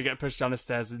Bottom is going to get pushed down the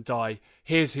stairs and die.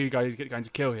 Here's who's going to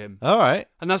kill him. All right.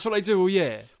 And that's what they do all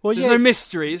year. Well, There's no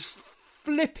mystery. It's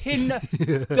flipping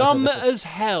dumb as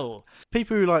hell.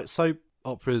 People who like soap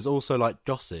operas also like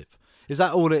gossip. Is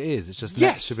that all it is? It's just an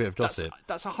extra bit of gossip.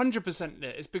 That's 100%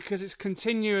 it. It's because it's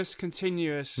continuous.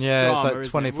 Yeah, drama,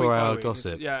 it's like 24-hour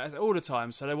gossip. It's all the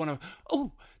time. So they want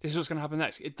to. This is what's going to happen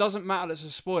next. It doesn't matter that it's a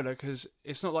spoiler because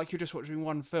it's not like you're just watching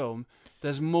one film.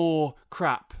 There's more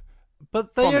crap.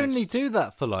 But they only do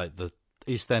that for like the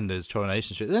EastEnders,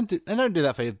 Coronation Street. They don't do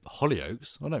that for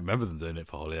Hollyoaks. I don't remember them doing it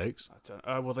for Hollyoaks.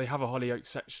 Well, they have a Hollyoaks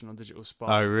section on Digital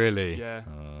Spy. Oh, really? Yeah.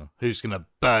 Who's going to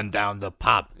burn down the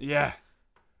pub? Yeah.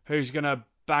 Who's going to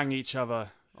bang each other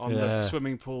on the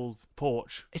swimming pool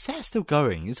porch? Is that still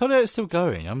going? Is Hollyoaks still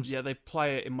going? Yeah, they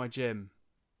play it in my gym.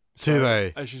 Do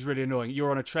they? Which is really annoying.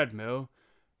 You're on a treadmill.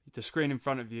 The screen in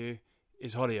front of you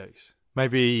is Hollyoaks.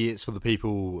 Maybe it's for the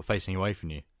people facing away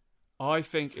from you. I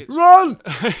think it's... Run!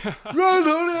 Run,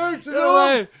 Hollyoaks!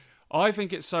 No, I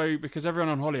think it's so because everyone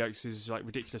on Hollyoaks is like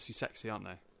ridiculously sexy, aren't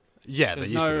they? Yeah, they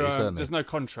used to be, certainly. There's no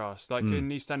contrast. Like in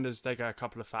EastEnders, they get a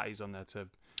couple of fatties on there to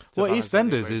well,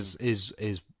 EastEnders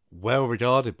is well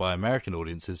regarded by American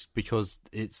audiences because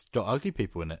it's got ugly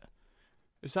people in it.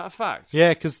 Is that a fact?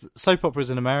 Yeah, because soap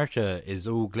operas in America is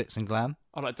all glitz and glam.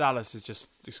 Oh, like Dallas is just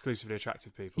exclusively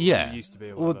attractive people. Yeah, it used to be.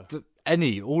 Or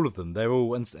all of them. They're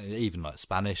all, even like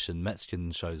Spanish and Mexican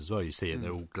shows as well. You see it;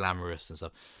 they're all glamorous and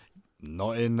stuff.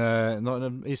 Not in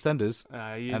EastEnders,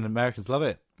 and Americans love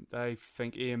it. They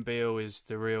think Ian Beale is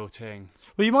the real thing.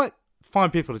 Well, you might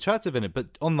find people attractive in it,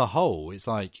 but on the whole, it's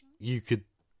like you can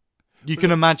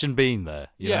imagine being there.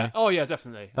 You know? Oh yeah,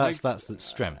 definitely. That's the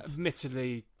strength.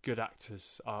 Admittedly, good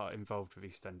actors are involved with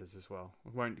EastEnders as well.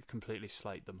 We won't completely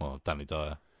slate them. Well, Danny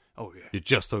Dyer. Oh yeah. You're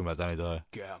just talking about Danny Dyer.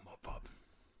 Get out of my pub.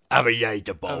 Have a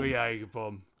Jaeger bomb. Have a Jaeger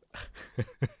bomb.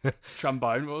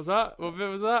 Trombone. What was that? What bit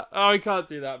was that? Oh, we can't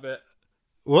do that bit.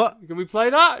 What? Can we play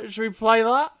that? Should we play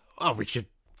that? Oh, we could.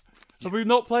 Have we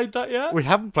not played that yet? We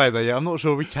haven't played that yet. I'm not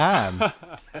sure we can.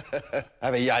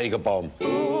 Have a Jaeger bomb. Is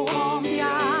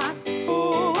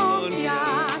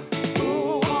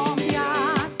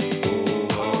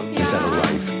that a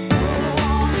rave?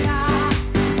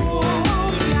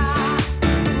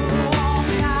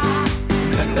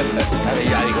 Have a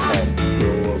Jaeger bomb.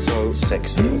 You're so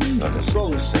sexy. Like a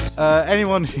song sexy.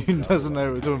 Anyone who doesn't know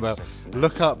what we're talking about,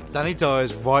 look up Danny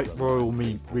Dyer's Right Royal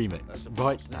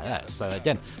remix. Say that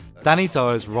again. Danny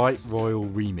Dyer's Right Royal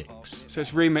remix. So it's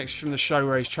remixed from the show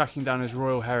where he's tracking down his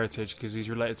royal heritage because he's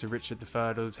related to Richard III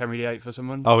or Henry VIII or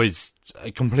someone. Oh, he's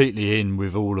completely in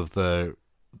with all of the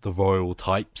royal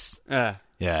types. Yeah.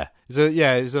 Yeah.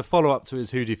 It's a follow-up to his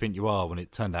Who Do You Think You Are when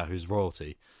it turned out who's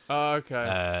royalty. Oh,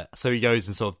 okay. So he goes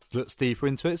and sort of looks deeper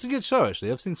into it. It's a good show,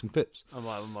 actually. I've seen some clips. I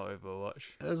might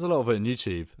watch. There's a lot of it on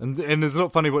YouTube. And there's a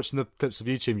lot funny watching the clips of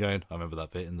YouTube going, I remember that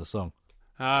bit in the song.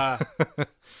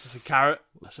 It's a carrot.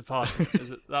 That's a party. Is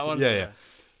it that one? Yeah.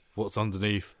 What's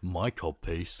underneath my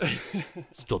codpiece?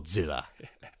 It's Godzilla.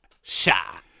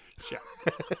 Sha!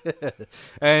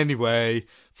 Anyway,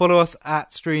 follow us at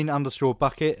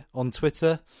Screen_Bucket on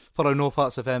Twitter. Follow North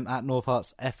Arts FM at North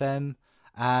Arts FM.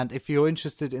 And if you're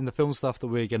interested in the film stuff that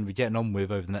we're going to be getting on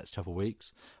with over the next couple of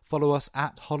weeks, follow us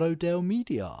at Hollowdale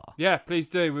Media. Yeah, please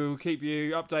do. We will keep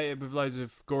you updated with loads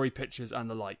of gory pictures and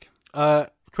the like.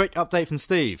 Quick update from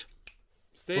Steve.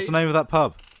 Steve, what's the name of that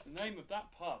pub? The name of that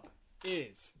pub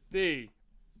is the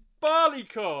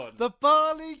Barleycorn. The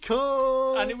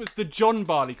Barleycorn. And it was the John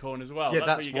Barleycorn as well. Yeah,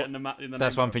 that's what you get in the name.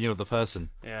 That's what I'm thinking of the person.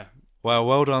 Yeah.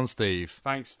 Well done, Steve.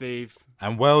 Thanks, Steve.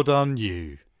 And well done,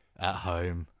 you at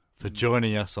home, for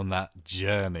joining us on that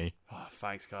journey. Oh,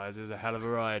 thanks, guys. It was a hell of a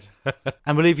ride.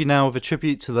 And we'll leave you now with a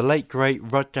tribute to the late, great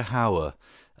Rutger Hauer,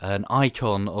 an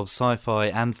icon of sci-fi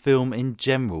and film in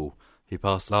general, who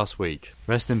passed last week.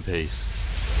 Rest in peace.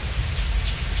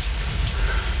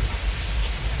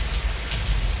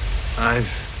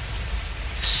 I've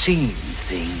seen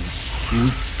things you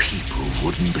people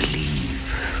wouldn't believe.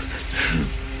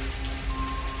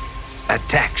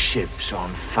 Attack ships on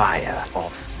fire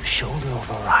off the shoulder of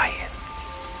Orion.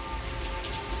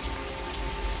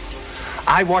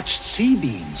 I watched sea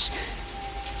beams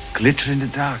glitter in the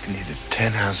dark near the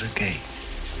Tannhauser Gate.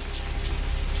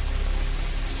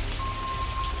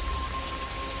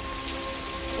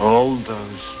 All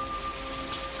those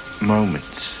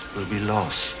moments will be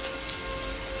lost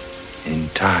in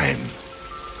time,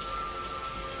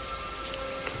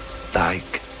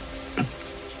 like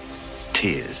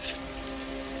tears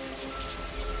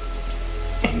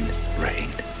in rain.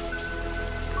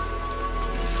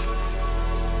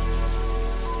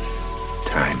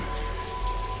 Time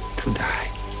to die.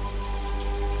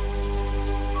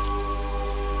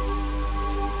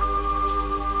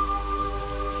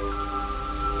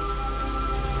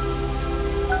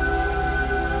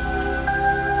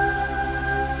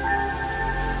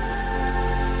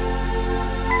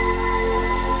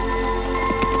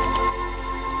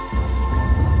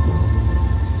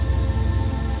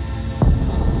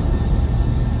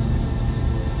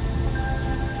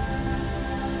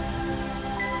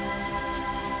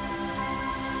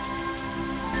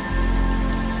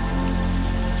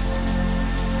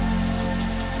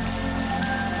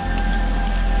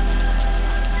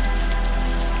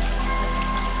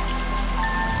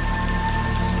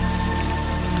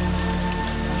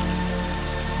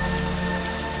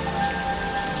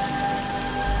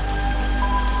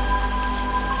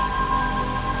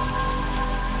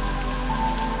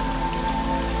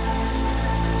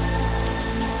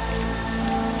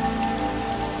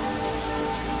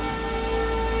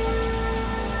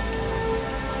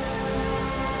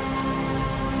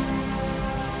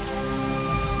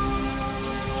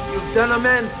 done a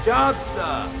man's job,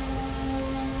 sir.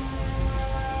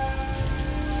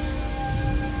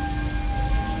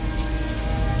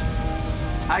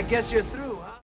 I guess you're through.